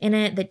in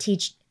it that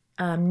teach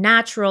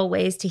natural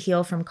ways to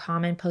heal from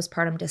common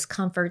postpartum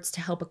discomforts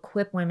to help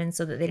equip women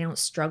so that they don't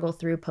struggle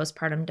through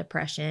postpartum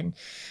depression.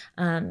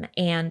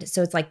 And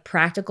so it's like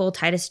practical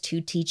Titus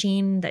 2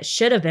 teaching that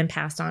should have been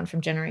passed on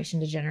from generation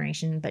to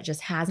generation, but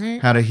just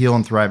hasn't. How to heal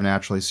and thrive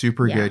naturally.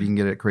 Super good. You can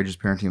get it at Courageous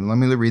Parenting. Let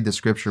me read the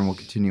scripture and we'll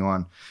continue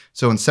on.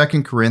 So in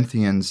 2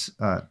 Corinthians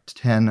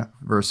 10,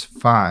 verse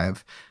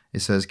 5, it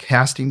says,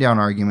 casting down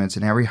arguments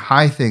and every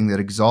high thing that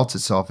exalts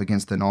itself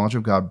against the knowledge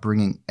of God,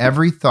 bringing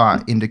every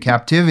thought into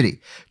captivity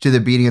to the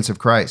obedience of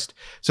Christ.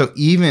 So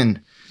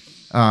even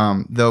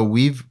though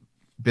we've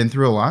been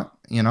through a lot,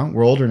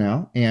 we're older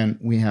now, and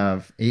we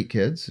have 8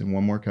 kids and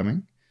 1 more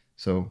coming,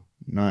 so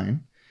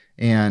 9.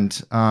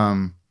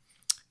 And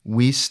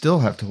we still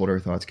have to hold our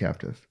thoughts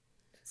captive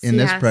in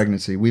this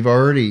pregnancy. We've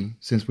already,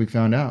 since we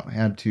found out,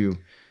 had to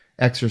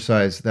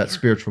exercise that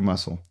spiritual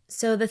muscle.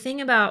 So the thing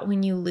about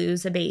when you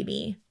lose a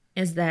baby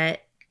is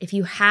that if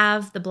you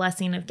have the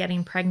blessing of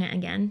getting pregnant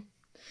again,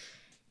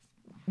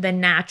 the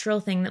natural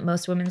thing that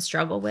most women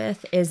struggle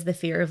with is the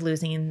fear of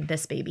losing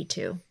this baby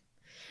too.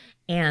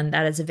 And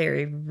that is a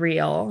very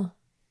real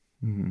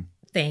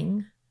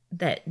thing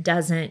that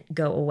doesn't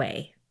go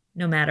away.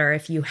 No matter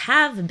if you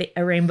have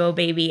a rainbow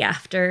baby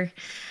after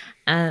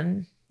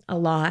a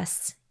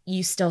loss,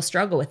 you still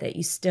struggle with it.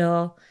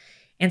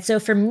 And so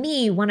for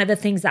me, one of the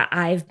things that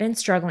I've been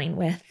struggling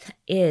with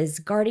is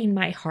guarding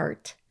my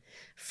heart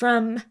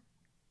from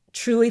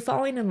truly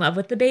falling in love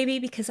with the baby,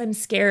 because I'm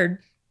scared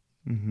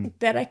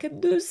that I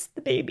could lose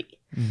the baby.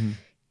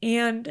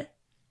 And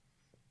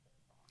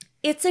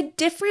it's a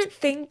different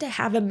thing to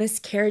have a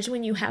miscarriage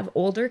when you have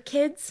older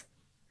kids.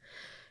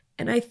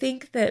 And I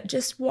think that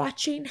just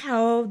watching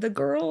how the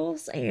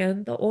girls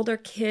and the older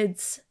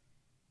kids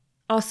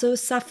also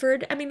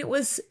suffered, I mean, it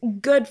was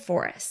good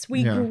for us.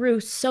 We grew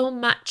so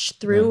much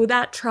through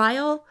that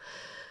trial,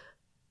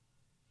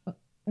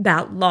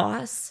 that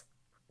loss,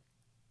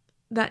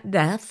 that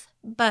death,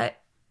 but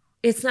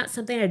it's not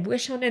something I'd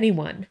wish on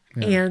anyone.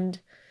 Yeah. And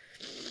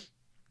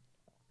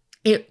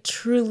it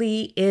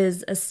truly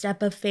is a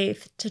step of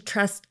faith to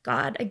trust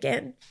God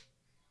again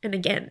and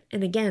again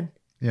and again.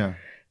 Yeah.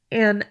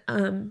 And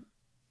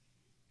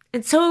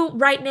so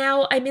right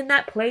now I'm in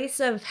that place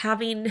of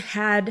having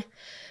had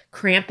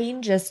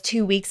cramping just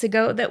 2 weeks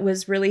ago that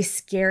was really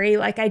scary.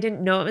 Like, I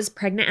didn't know I was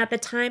pregnant at the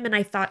time, and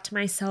I thought to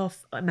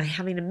myself, am I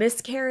having a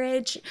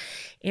miscarriage?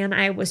 And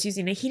I was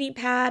using a heating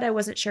pad. I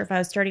wasn't sure if I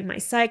was starting my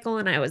cycle,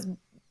 and I was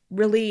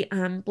really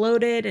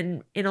bloated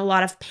and in a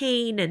lot of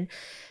pain, and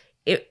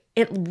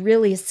it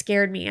really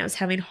scared me. I was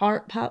having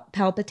heart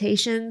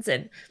palpitations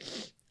and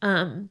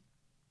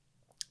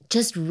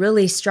just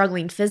really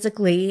struggling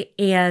physically.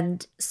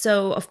 And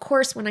so, of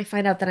course, when I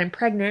find out that I'm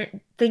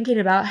pregnant, thinking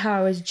about how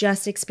I was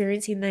just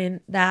experiencing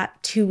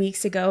that 2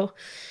 weeks ago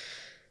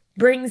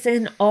brings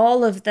in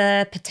all of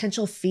the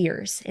potential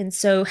fears. And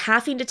so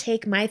having to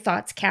take my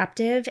thoughts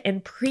captive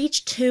and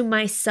preach to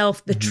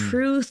myself the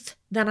truth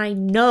that I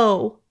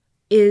know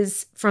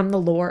is from the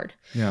Lord.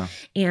 Yeah.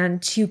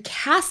 And to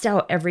cast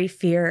out every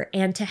fear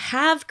and to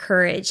have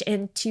courage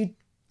and to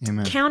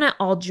count it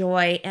all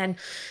joy, and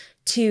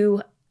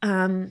to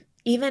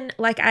even,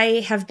 like, I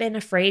have been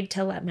afraid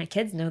to let my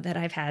kids know that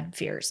I've had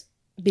fears,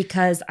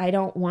 because I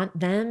don't want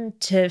them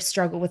to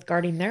struggle with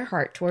guarding their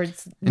heart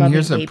towards loving And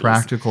here's babies. a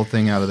practical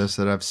thing out of this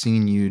that I've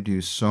seen you do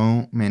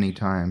so many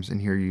times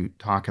and hear you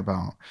talk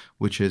about,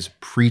 which is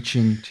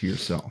preaching to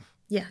yourself.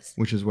 Yes.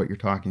 Which is what you're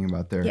talking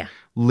about there. Yeah.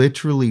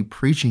 Literally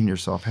preaching to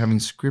yourself,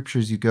 having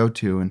scriptures you go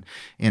to,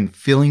 and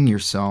filling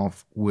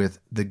yourself with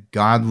the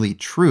godly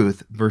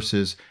truth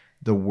versus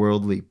the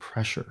worldly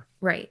pressure.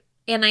 Right.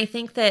 And I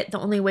think that the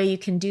only way you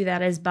can do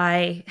that is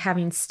by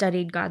having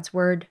studied God's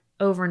word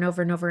over and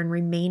over and over, and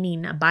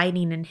remaining,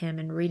 abiding in him,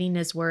 and reading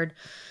his word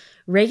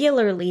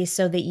regularly,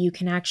 so that you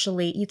can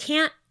actually, you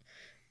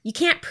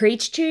can't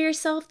preach to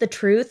yourself the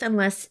truth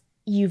unless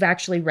you've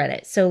actually read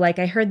it. So, like,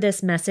 I heard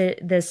this message,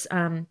 this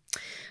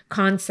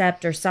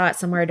concept, or saw it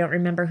somewhere. I don't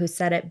remember who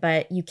said it,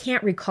 but you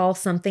can't recall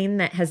something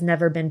that has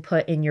never been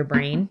put in your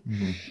brain.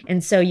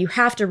 And so you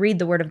have to read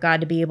the word of God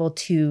to be able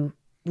to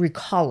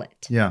recall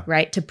it,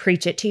 right? To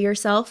preach it to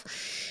yourself.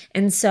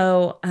 And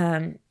so,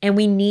 and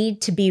we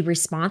need to be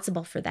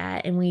responsible for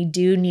that. And we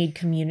do need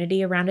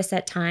community around us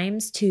at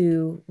times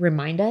to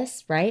remind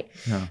us, right?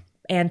 Yeah.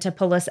 And to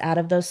pull us out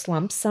of those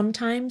slumps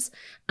sometimes.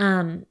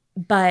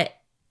 But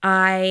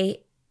I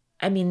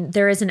mean,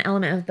 there is an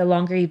element of the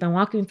longer you've been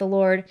walking with the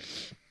Lord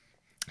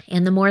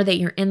and the more that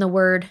you're in the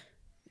word,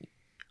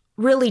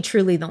 really,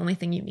 truly, the only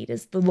thing you need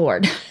is the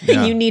Lord.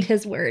 Yeah. You need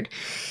his word.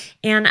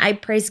 And I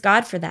praise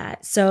God for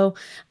that. So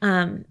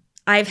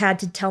I've had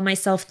to tell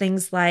myself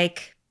things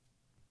like,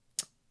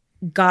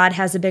 God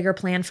has a bigger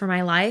plan for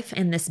my life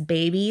and this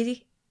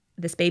baby's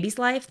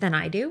life than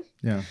I do.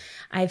 Yeah.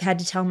 I've had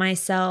to tell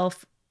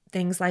myself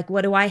things like,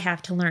 what do I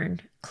have to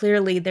learn?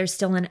 Clearly, there's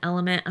still an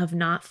element of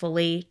not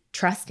fully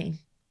trusting,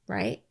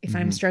 right? If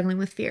I'm struggling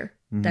with fear,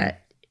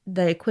 that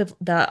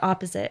the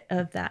opposite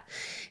of that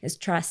is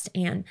trust,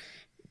 and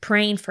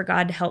praying for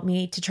God to help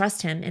me to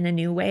trust him in a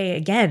new way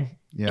again.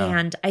 Yeah.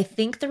 And I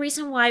think the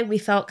reason why we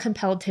felt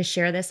compelled to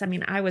share this, I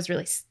mean, I was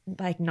really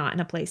like not in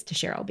a place to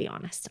share, I'll be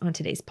honest, on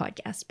today's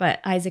podcast, but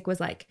Isaac was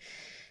like,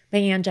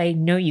 Ange, I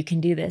know you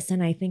can do this,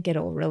 and I think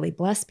it'll really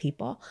bless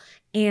people.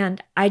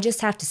 And I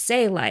just have to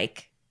say,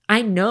 like,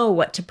 I know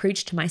what to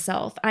preach to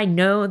myself. I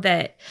know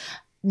that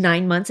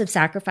 9 months of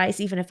sacrifice,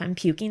 even if I'm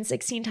puking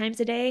 16 times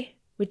a day,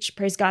 which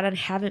praise God, I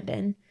haven't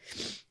been,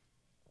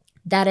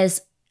 that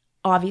is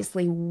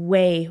obviously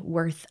way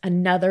worth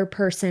another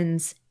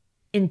person's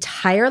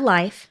entire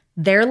life,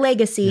 their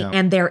legacy,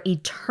 and their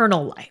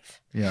eternal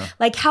life. Yeah.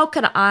 Like, how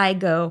could I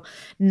go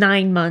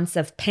 9 months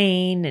of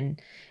pain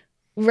and,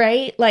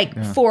 right?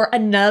 Like, for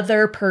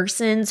another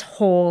person's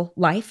whole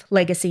life,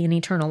 legacy, and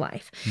eternal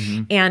life.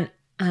 And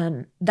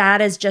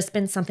that has just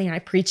been something I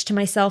preach to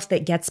myself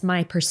that gets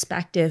my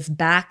perspective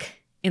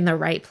back in the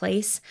right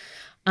place.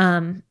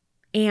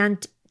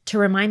 And to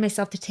remind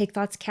myself to take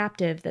thoughts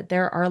captive, that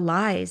there are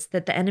lies,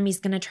 that the enemy's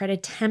going to try to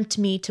tempt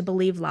me to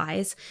believe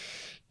lies.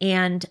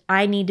 And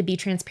I need to be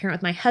transparent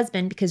with my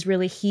husband, because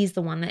really he's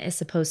the one that is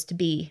supposed to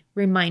be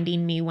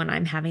reminding me when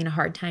I'm having a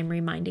hard time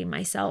reminding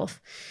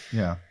myself.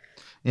 Yeah.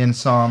 In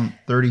Psalm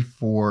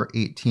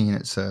 34:18,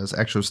 it says,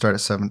 actually we'll start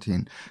at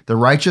 17, the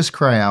righteous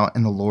cry out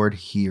and the Lord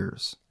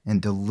hears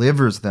and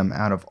delivers them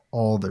out of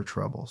all their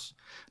troubles.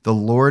 The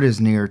Lord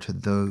is near to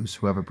those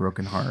who have a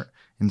broken heart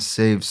and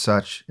saves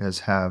such as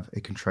have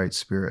a contrite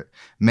spirit.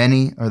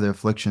 Many are the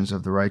afflictions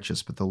of the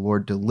righteous, but the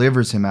Lord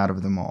delivers him out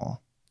of them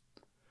all.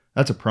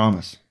 That's a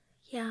promise.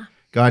 Yeah.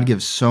 God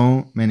gives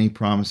so many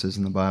promises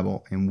in the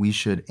Bible, and we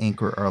should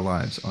anchor our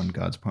lives on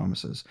God's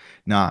promises,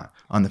 not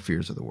on the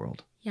fears of the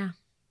world. Yeah,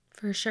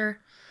 for sure.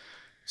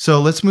 So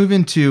let's move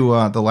into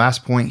the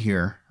last point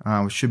here,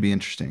 which should be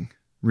interesting.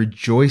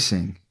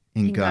 Rejoicing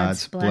in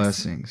God's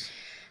blessings.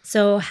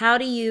 So how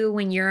do you,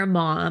 when you're a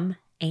mom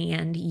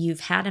and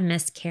you've had a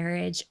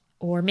miscarriage,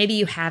 or maybe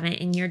you haven't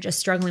and you're just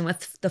struggling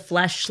with the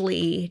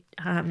fleshly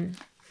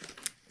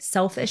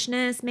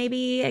selfishness,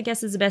 maybe, I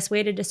guess is the best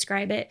way to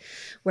describe it,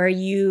 where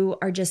you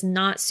are just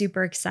not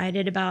super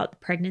excited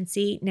about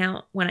pregnancy.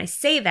 Now, when I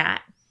say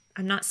that,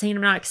 I'm not saying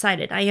I'm not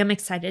excited. I am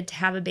excited to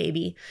have a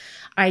baby.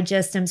 I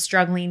just am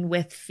struggling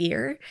with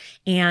fear.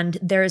 And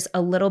there's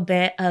a little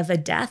bit of a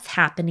death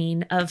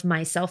happening of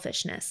my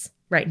selfishness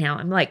right now.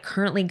 I'm like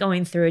currently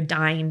going through a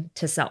dying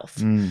to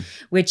self,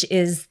 which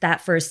is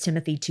that 1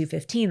 Timothy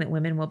 2:15, that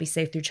women will be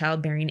saved through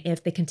childbearing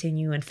if they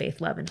continue in faith,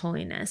 love, and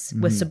holiness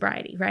with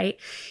sobriety, right?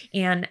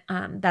 And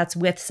that's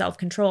with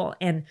self-control.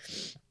 And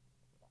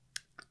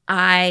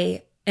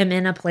I am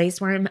in a place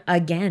where I'm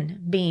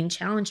again being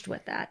challenged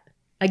with that.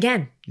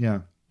 Again. Yeah.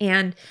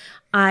 And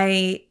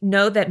I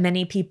know that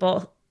many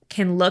people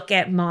can look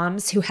at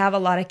moms who have a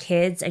lot of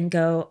kids and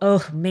go,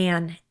 oh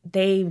man,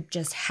 they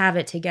just have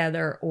it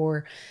together,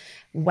 or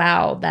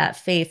wow, that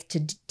faith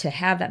to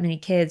have that many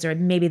kids, or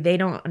maybe they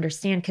don't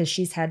understand because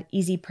she's had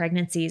easy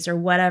pregnancies or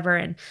whatever.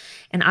 And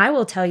I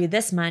will tell you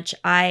this much,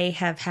 I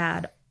have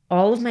had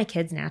all of my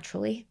kids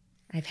naturally.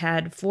 I've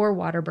had 4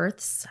 water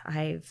births.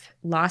 I've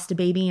lost a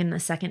baby in the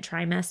 2nd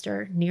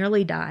trimester,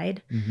 nearly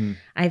died.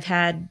 I've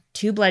had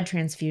 2 blood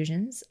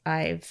transfusions.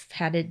 I've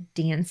had a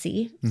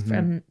D&C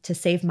to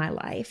save my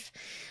life.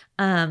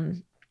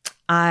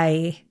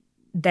 I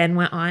then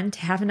went on to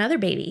have another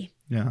baby,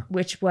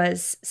 which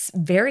was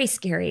very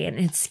scary, and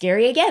it's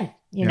scary again.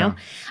 You know,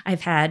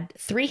 I've had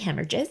 3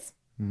 hemorrhages,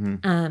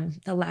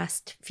 the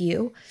last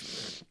few.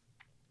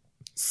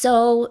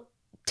 So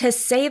to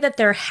say that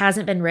there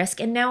hasn't been risk,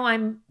 and now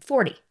I'm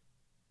 40.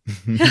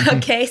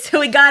 Okay, so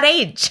we got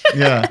age.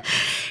 Yeah.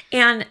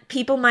 And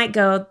people might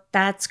go,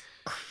 that's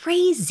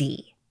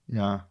crazy.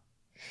 Yeah.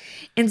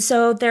 And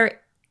so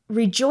they're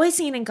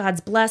rejoicing in God's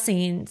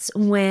blessings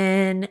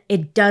when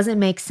it doesn't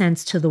make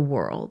sense to the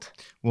world.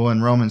 Well,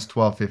 in Romans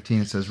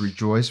 12:15, it says,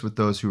 rejoice with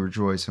those who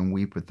rejoice and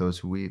weep with those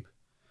who weep.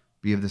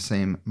 Be of the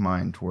same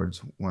mind towards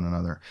one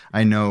another.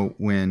 I know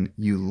when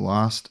you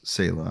lost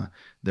Selah,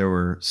 there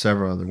were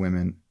several other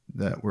women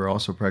that were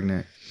also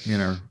pregnant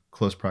in our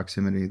close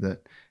proximity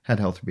that had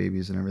healthy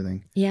babies and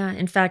everything. Yeah.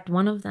 In fact,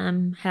 one of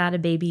them had a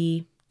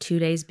baby 2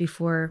 days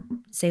before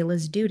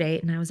Selah's due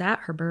date, and I was at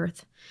her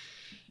birth.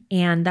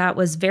 And that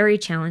was very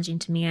challenging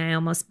to me. I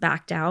almost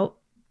backed out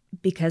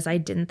because I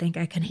didn't think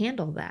I could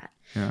handle that.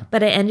 Yeah.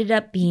 But it ended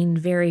up being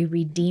very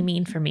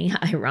redeeming for me.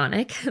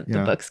 Ironic.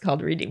 The book's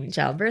called Redeeming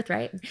Childbirth,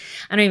 right?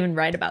 I don't even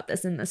write about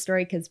this in the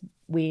story because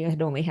we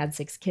had only had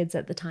 6 kids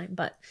at the time.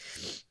 But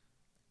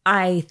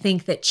I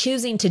think that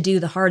choosing to do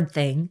the hard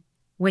thing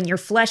when your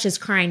flesh is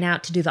crying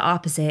out to do the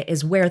opposite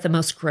is where the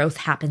most growth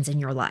happens in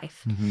your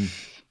life.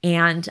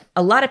 And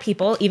a lot of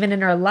people, even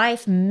in our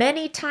life,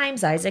 many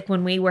times, Isaac,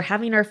 when we were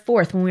having our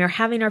 4th, when we were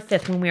having our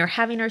 5th, when we were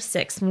having our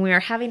 6th, when we were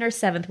having our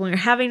 7th, when we were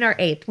having our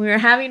 8th, when we were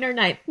having our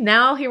 9th,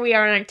 now here we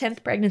are in our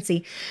 10th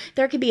pregnancy,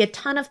 there could be a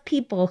ton of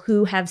people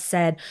who have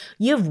said,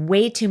 you have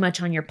way too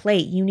much on your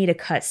plate. You need to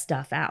cut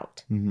stuff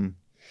out.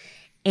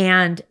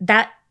 And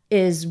that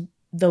is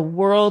the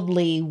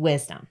worldly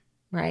wisdom,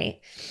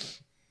 right?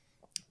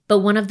 But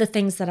one of the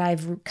things that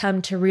I've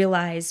come to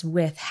realize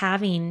with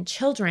having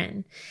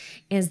children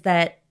is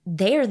that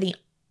they are the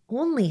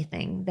only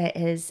thing that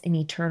is an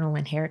eternal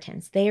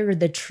inheritance. They are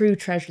the true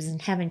treasures in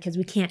heaven because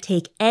we can't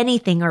take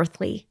anything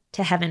earthly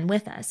to heaven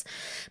with us.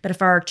 But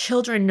if our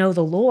children know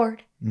the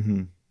Lord,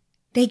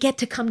 they get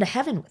to come to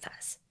heaven with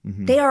us.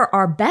 They are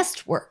our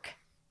best work.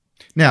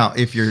 Now,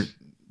 if you're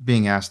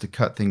being asked to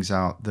cut things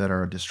out that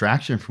are a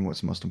distraction from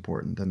what's most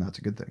important, then that's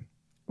a good thing.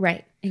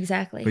 Right,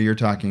 exactly. But you're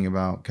talking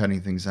about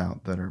cutting things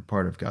out that are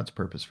part of God's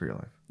purpose for your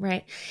life.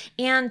 Right.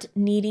 And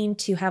needing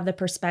to have the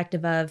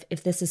perspective of,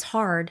 if this is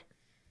hard,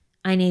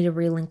 I need to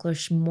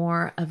relinquish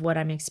more of what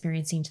I'm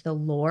experiencing to the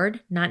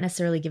Lord, not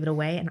necessarily give it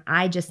away. And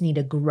I just need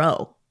to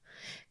grow.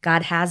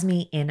 God has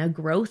me in a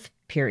growth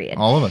period.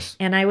 All of us.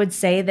 And I would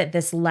say that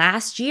this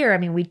last year, I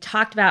mean, we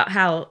talked about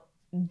how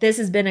this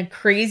has been a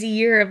crazy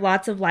year of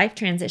lots of life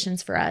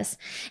transitions for us.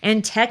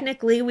 And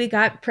technically, we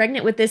got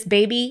pregnant with this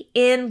baby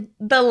in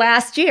the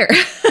last year.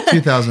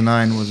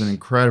 2009 was an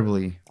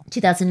incredibly...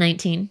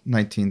 2019.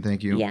 19,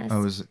 thank you. Yes. It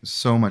was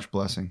so much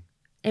blessing.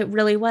 It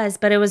really was.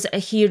 But it was a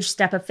huge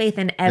step of faith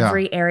in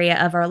every area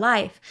of our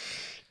life.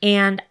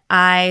 And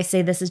I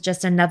say this is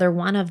just another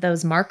one of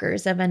those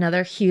markers of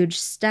another huge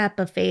step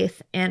of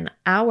faith in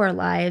our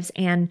lives.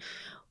 And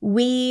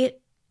we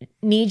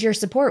need your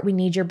support. We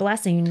need your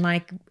blessing,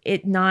 like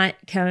it not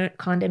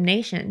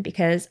condemnation,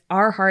 because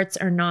our hearts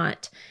are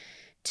not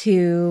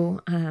to,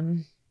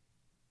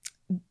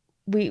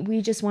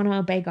 we just want to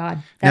obey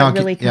God. That now,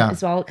 really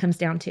is all it comes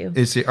down to.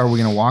 Are we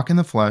going to walk in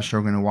the flesh or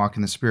are we going to walk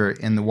in the spirit?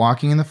 And the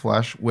walking in the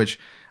flesh, which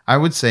I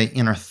would say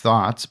in our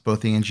thoughts,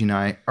 both Angie and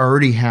I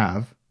already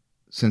have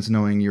since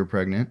knowing you're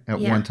pregnant at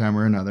one time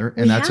or another.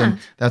 And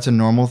that's a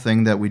normal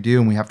thing that we do.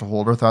 And we have to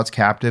hold our thoughts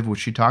captive,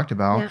 which she talked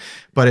about. Yeah.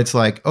 But it's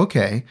like,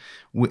 okay,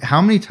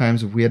 how many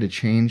times have we had to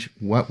change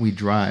what we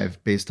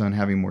drive based on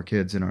having more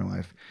kids in our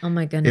life? Oh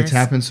my goodness. It's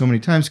happened so many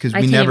times because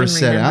we never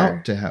set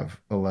out to have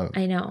 11.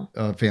 I know.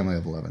 A family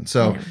of 11.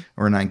 So,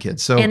 or 9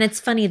 kids. So, and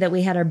it's funny that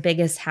we had our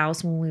biggest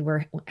house when we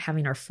were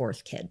having our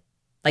 4th kid.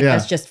 Like,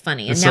 that's just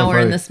funny. And now we're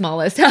in the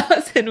smallest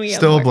house and we have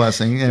still a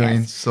blessing. I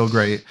mean, so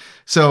great.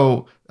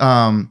 So,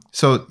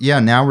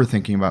 now we're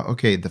thinking about,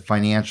 okay, the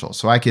financial.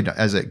 So I could,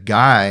 as a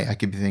guy, I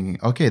could be thinking,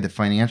 okay, the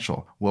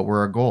financial, what were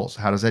our goals?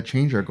 How does that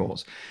change our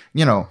goals?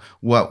 You know,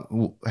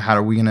 how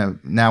are we going to,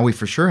 now we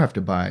for sure have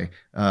to buy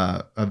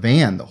a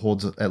van that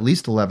holds at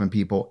least 11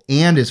 people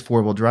and is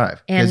 4-wheel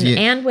drive.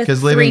 And with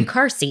 3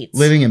 car seats.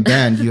 Living in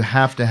Bend, you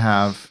have to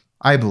have,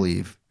 I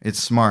believe, it's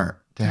smart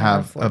to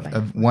have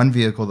one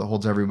vehicle that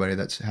holds everybody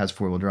that has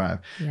 4-wheel drive.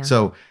 Yeah.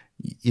 So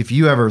if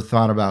you ever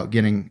thought about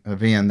getting a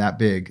van that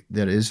big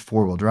that is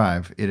 4-wheel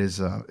drive, it is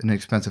an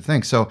expensive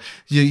thing. So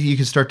you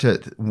can start to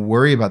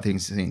worry about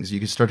these things. You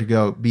can start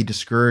to be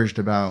discouraged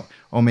about,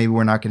 oh, maybe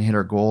we're not going to hit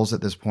our goals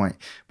at this point.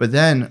 But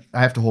then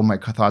I have to hold my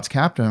thoughts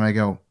captive and I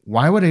go,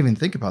 why would I even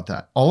think about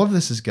that? All of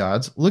this is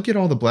God's. Look at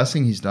all the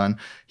blessing he's done.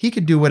 He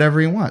could do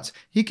whatever he wants.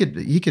 He could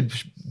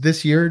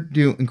this year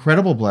do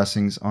incredible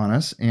blessings on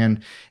us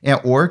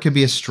or it could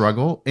be a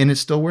struggle and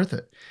it's still worth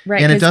it.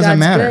 Right. And it doesn't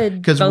matter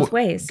because both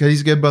ways. Because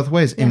he's good both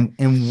ways. Yeah.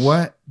 And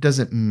what does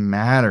it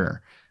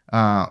matter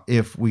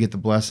if we get the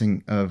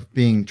blessing of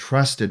being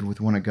trusted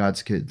with one of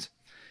God's kids?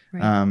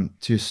 Right.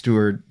 To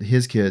steward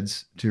his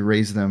kids, to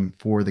raise them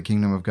for the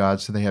kingdom of God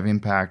so they have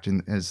impact,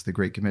 as the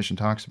Great Commission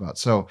talks about.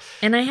 So,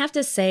 and I have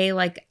to say,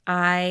 like,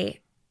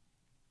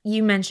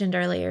 you mentioned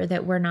earlier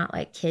that we're not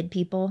like kid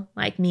people,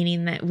 like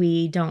meaning that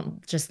we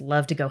don't just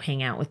love to go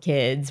hang out with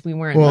kids. We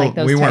weren't like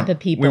those type of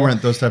people. We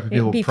weren't those type of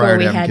people before prior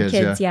we to had having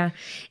kids. Yeah.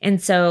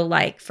 And so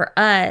like for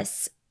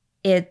us,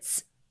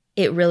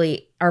 it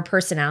really, our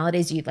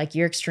personalities,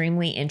 you're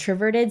extremely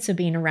introverted. So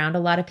being around a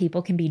lot of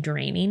people can be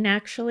draining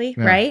actually.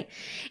 Yeah. Right.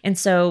 And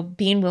so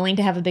being willing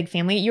to have a big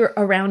family, you're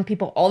around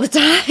people all the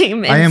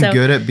time. And I am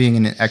good at being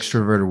in an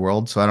extroverted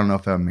world. So I don't know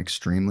if I'm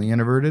extremely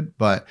introverted,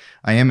 but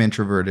I am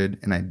introverted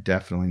and I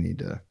definitely need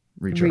to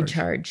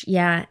recharge.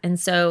 Yeah. And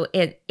so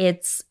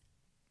it's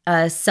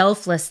a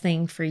selfless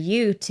thing for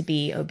you to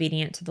be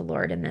obedient to the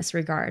Lord in this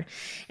regard.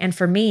 And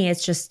for me,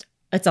 it's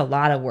a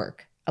lot of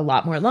work. A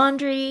lot more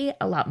laundry,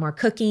 a lot more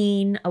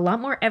cooking, a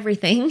lot more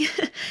everything.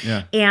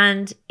 Yeah.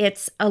 And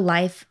it's a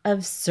life of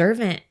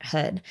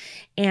servanthood.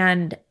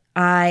 And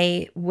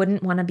I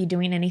wouldn't want to be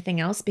doing anything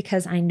else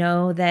because I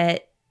know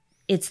that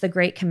it's the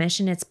Great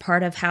Commission. It's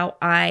part of how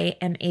I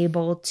am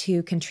able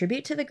to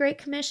contribute to the Great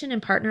Commission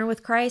and partner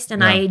with Christ.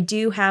 And I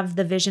do have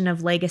the vision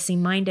of legacy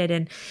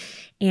minded.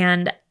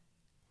 And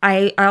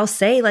I'll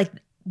say, like,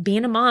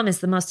 being a mom is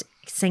the most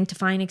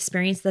sanctifying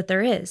experience that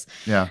there is.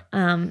 Yeah.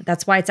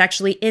 That's why it's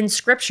actually in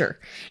Scripture.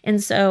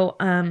 And so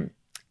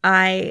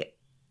I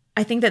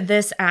think that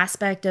this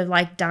aspect of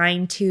like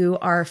dying to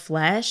our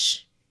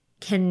flesh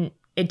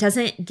it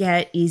doesn't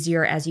get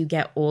easier as you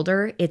get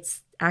older.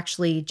 It's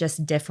actually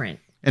just different.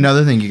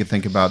 Another thing you could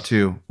think about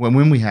too,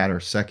 when we had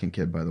our second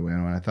kid, by the way,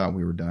 and when I thought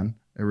we were done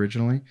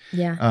originally.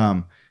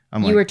 Yeah.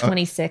 You were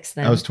 26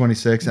 then. I was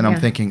 26 and I'm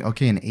thinking,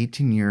 okay, in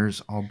 18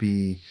 years, I'll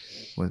be,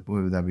 what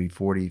would that be,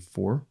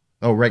 44?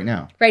 Oh, right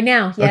now. Right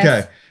now, yes.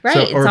 Okay.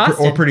 Right,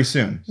 so, or pretty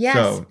soon. Yes.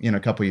 So in a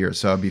couple of years.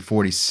 So I'll be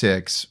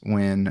 46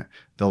 when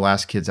the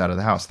last kid's out of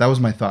the house. That was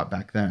my thought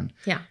back then.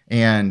 Yeah.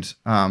 And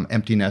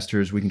empty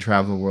nesters, we can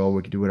travel the world,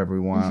 we can do whatever we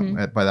want.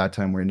 Mm-hmm. By that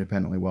time, we're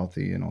independently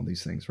wealthy and all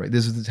these things, right?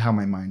 This is how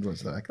my mind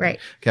was back then. Right.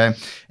 Okay.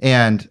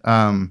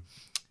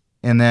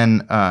 And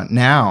then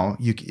now,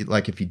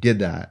 if you did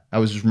that, I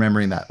was just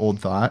remembering that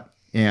old thought.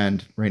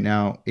 And right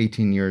now,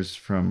 19 years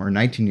from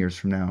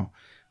now,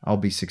 I'll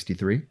be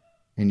 63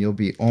 and you'll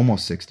be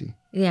almost 60.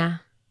 Yeah.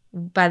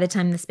 By the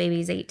time this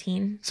baby's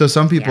 18. So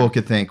some people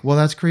could think, well,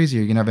 that's crazy.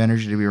 Are you going to have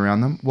energy to be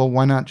around them? Well,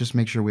 why not just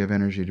make sure we have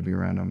energy to be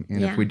around them?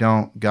 And if we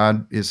don't,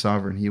 God is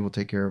sovereign. He will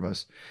take care of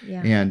us.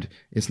 Yeah. And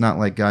it's not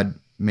like God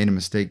made a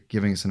mistake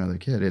giving us another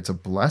kid. It's a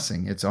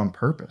blessing. It's on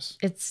purpose.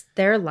 It's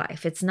their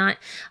life. It's not,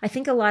 I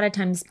think a lot of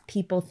times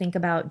people think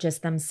about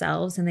just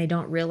themselves and they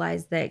don't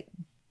realize that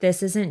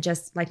this isn't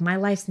just like, my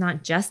life's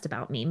not just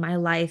about me. My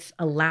life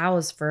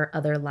allows for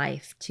other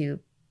life to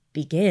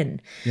begin.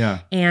 Yeah.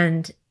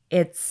 And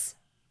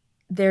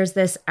there's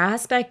this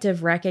aspect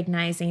of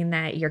recognizing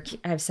that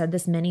I've said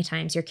this many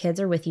times, your kids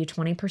are with you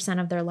 20%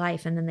 of their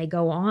life and then they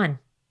go on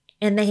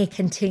and they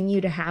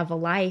continue to have a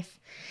life.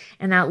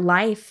 And that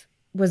life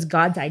was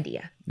God's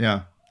idea.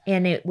 Yeah.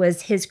 And it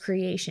was his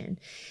creation.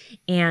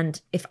 And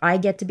if I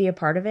get to be a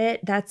part of it,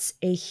 that's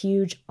a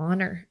huge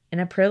honor and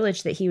a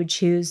privilege that he would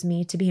choose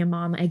me to be a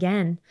mom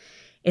again.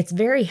 It's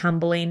very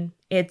humbling.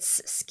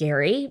 It's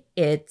scary.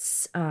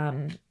 It's,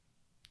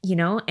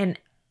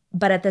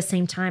 but at the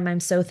same time,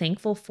 I'm so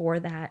thankful for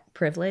that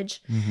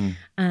privilege.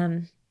 Mm-hmm.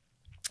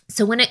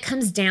 So when it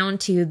comes down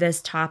to this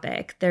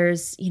topic,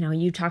 there's,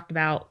 you talked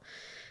about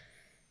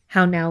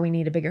how now we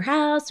need a bigger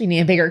house, we need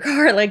a bigger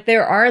car. Like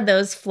there are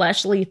those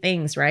fleshly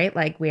things, right?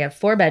 Like we have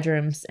 4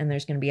 bedrooms and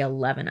there's going to be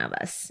 11 of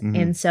us. Mm-hmm.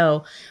 And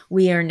so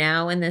we are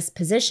now in this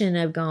position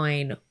of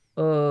going,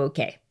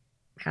 okay,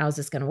 how's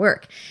this going to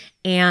work?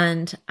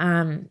 And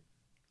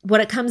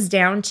what it comes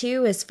down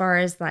to as far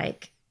as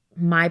like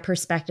my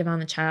perspective on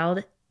the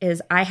child is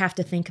I have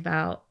to think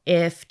about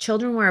if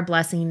children were a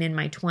blessing in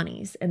my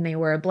 20s and they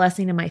were a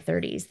blessing in my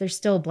 30s, they're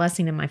still a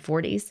blessing in my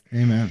 40s.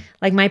 Amen.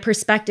 Like my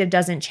perspective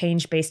doesn't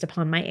change based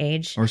upon my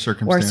age or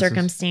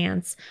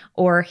circumstance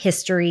or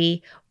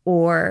history,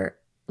 or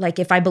like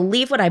if I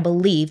believe what I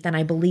believe, then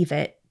I believe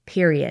it,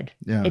 period.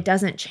 Yeah. It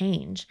doesn't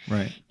change.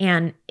 Right.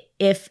 And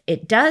if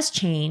it does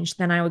change,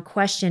 then I would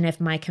question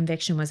if my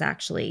conviction was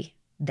actually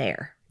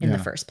there in the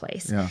first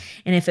place. Yeah.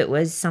 And if it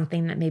was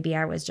something that maybe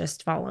I was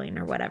just following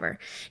or whatever.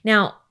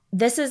 Now,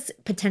 this is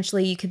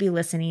potentially, you could be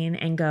listening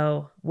and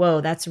go,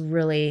 whoa, that's a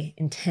really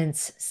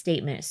intense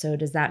statement. So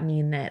does that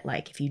mean that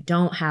like, if you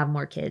don't have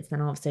more kids,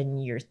 then all of a sudden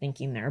you're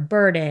thinking they're a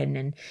burden,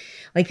 and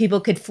like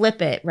people could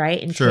flip it,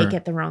 right? And take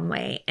it the wrong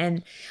way.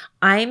 And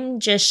I'm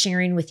just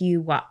sharing with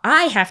you what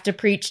I have to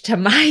preach to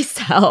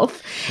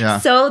myself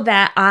so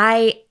that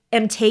I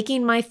am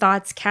taking my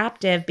thoughts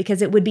captive,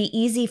 because it would be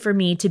easy for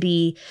me to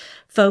be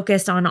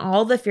focused on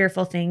all the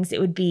fearful things. It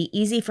would be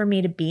easy for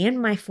me to be in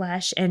my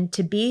flesh and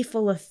to be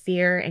full of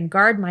fear and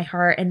guard my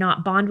heart and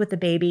not bond with the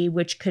baby,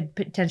 which could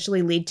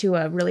potentially lead to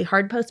a really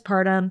hard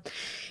postpartum.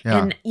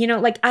 Yeah. And, you know,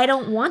 like, I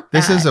don't want that.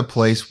 This is a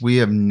place we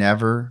have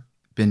never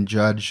been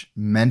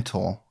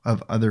judgmental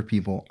of other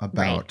people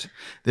about. Right.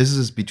 This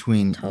is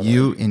between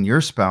you and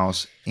your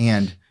spouse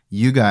and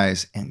you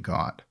guys and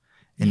God.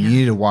 And you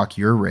need to walk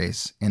your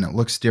race, and it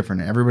looks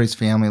different. Everybody's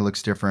family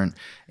looks different,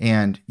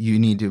 and you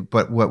need to.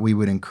 But what we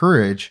would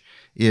encourage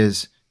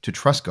is to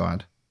trust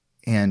God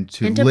and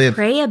to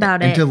pray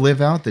about it, and to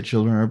live out that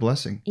children are a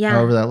blessing,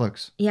 however that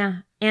looks.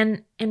 Yeah,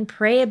 and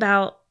pray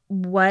about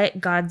what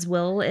God's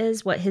will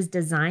is, what His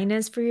design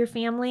is for your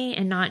family,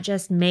 and not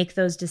just make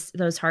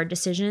those hard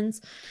decisions,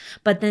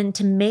 but then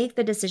to make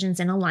the decisions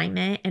in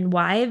alignment. And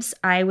wives,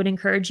 I would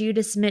encourage you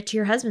to submit to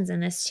your husbands in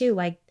this too.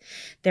 Like,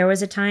 there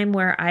was a time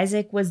where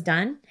Isaac was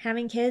done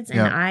having kids,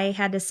 and I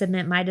had to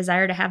submit my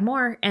desire to have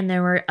more. And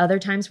there were other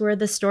times where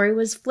the story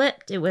was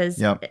flipped. It was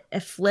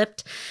a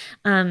flipped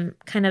kind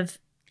of.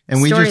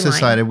 And we just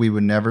decided we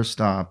would never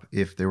stop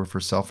if they were for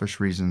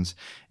selfish reasons,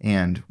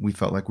 and we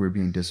felt like we were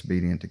being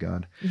disobedient to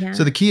God. Yeah.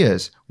 So the key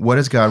is, what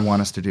does God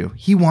want us to do?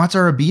 He wants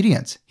our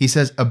obedience. He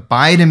says,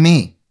 abide in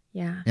me,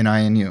 and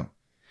I in you.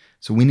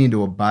 So we need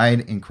to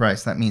abide in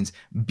Christ. That means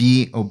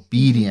be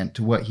obedient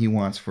to what He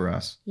wants for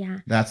us. Yeah.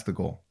 That's the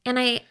goal. And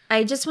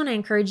I just want to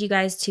encourage you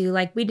guys to,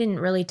 like, we didn't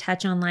really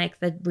touch on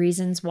like the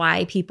reasons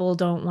why people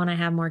don't want to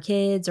have more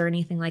kids or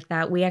anything like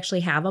that. We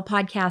actually have a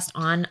podcast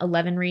on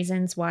 11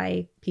 reasons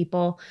why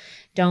people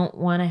don't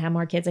want to have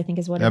more kids, I think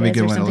is what it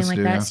is, or something like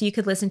that. Yeah. So you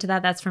could listen to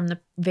that. That's from the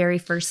very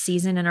first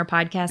season in our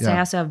podcast. Yeah. I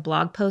also have a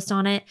blog post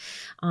on it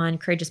on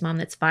Courageous Mom.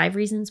 That's 5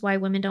 reasons why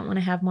women don't want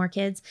to have more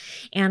kids.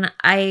 And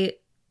I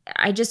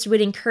just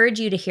would encourage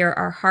you to hear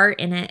our heart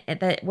in it,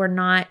 that we're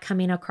not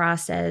coming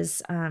across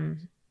as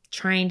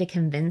trying to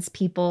convince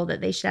people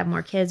that they should have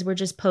more kids. We're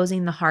just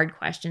posing the hard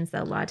questions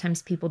that a lot of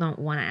times people don't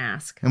want to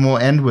ask. And we'll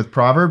end with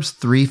Proverbs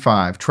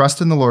 3:5. Trust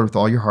in the Lord with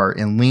all your heart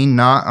and lean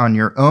not on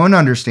your own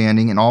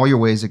understanding. In all your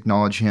ways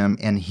acknowledge Him,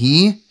 and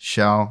He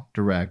shall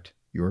direct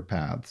your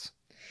paths.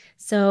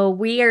 So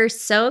we are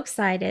so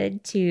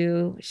excited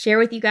to share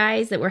with you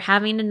guys that we're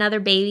having another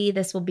baby.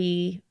 This will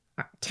be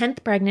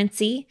 10th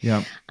pregnancy.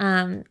 Yeah.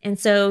 And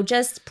so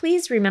just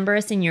please remember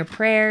us in your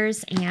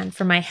prayers, and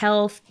for my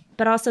health,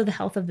 but also the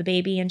health of the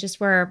baby and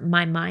just where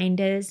my mind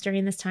is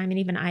during this time, and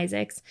even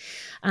Isaac's.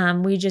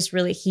 We just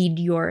really heed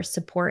your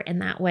support in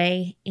that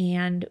way,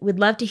 and we'd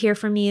love to hear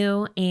from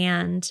you.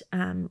 And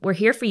we're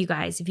here for you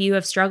guys. If you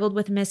have struggled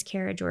with a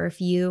miscarriage, or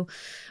if you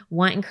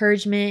want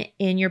encouragement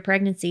in your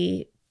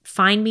pregnancy,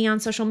 find me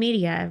on social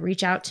media.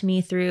 Reach out to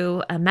me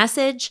through a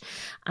message.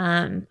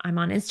 I'm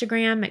on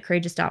Instagram at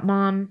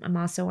courageous.mom. I'm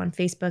also on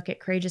Facebook at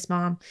Courageous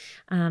Mom.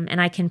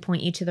 And I can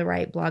point you to the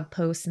right blog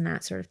posts and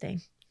that sort of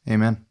thing.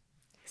 Amen.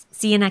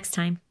 See you next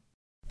time.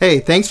 Hey,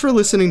 thanks for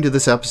listening to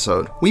this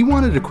episode. We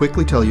wanted to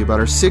quickly tell you about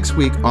our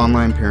 6-week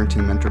online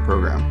parenting mentor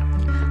program.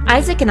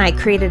 Isaac and I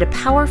created a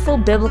powerful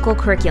biblical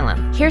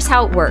curriculum. Here's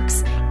how it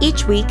works.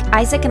 Each week,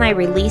 Isaac and I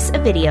release a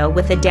video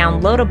with a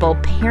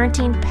downloadable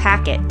parenting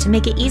packet to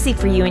make it easy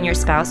for you and your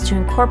spouse to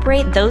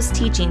incorporate those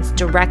teachings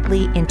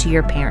directly into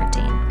your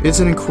parenting. It's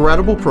an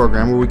incredible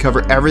program where we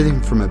cover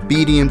everything from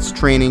obedience,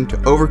 training,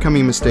 to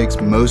overcoming mistakes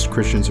most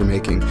Christians are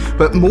making.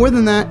 But more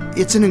than that,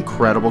 it's an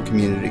incredible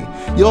community.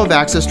 You'll have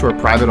access to our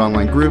private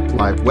online group,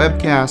 live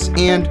webcasts,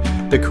 and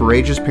the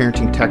Courageous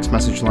Parenting text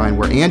message line,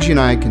 where Angie and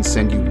I can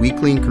send you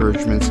weekly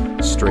encouragements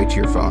straight to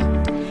your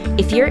phone.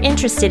 If you're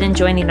interested in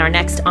joining our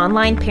next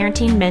online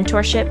parenting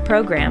mentorship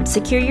program,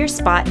 secure your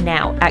spot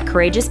now at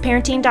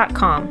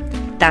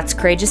courageousparenting.com. That's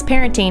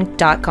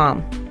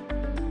courageousparenting.com.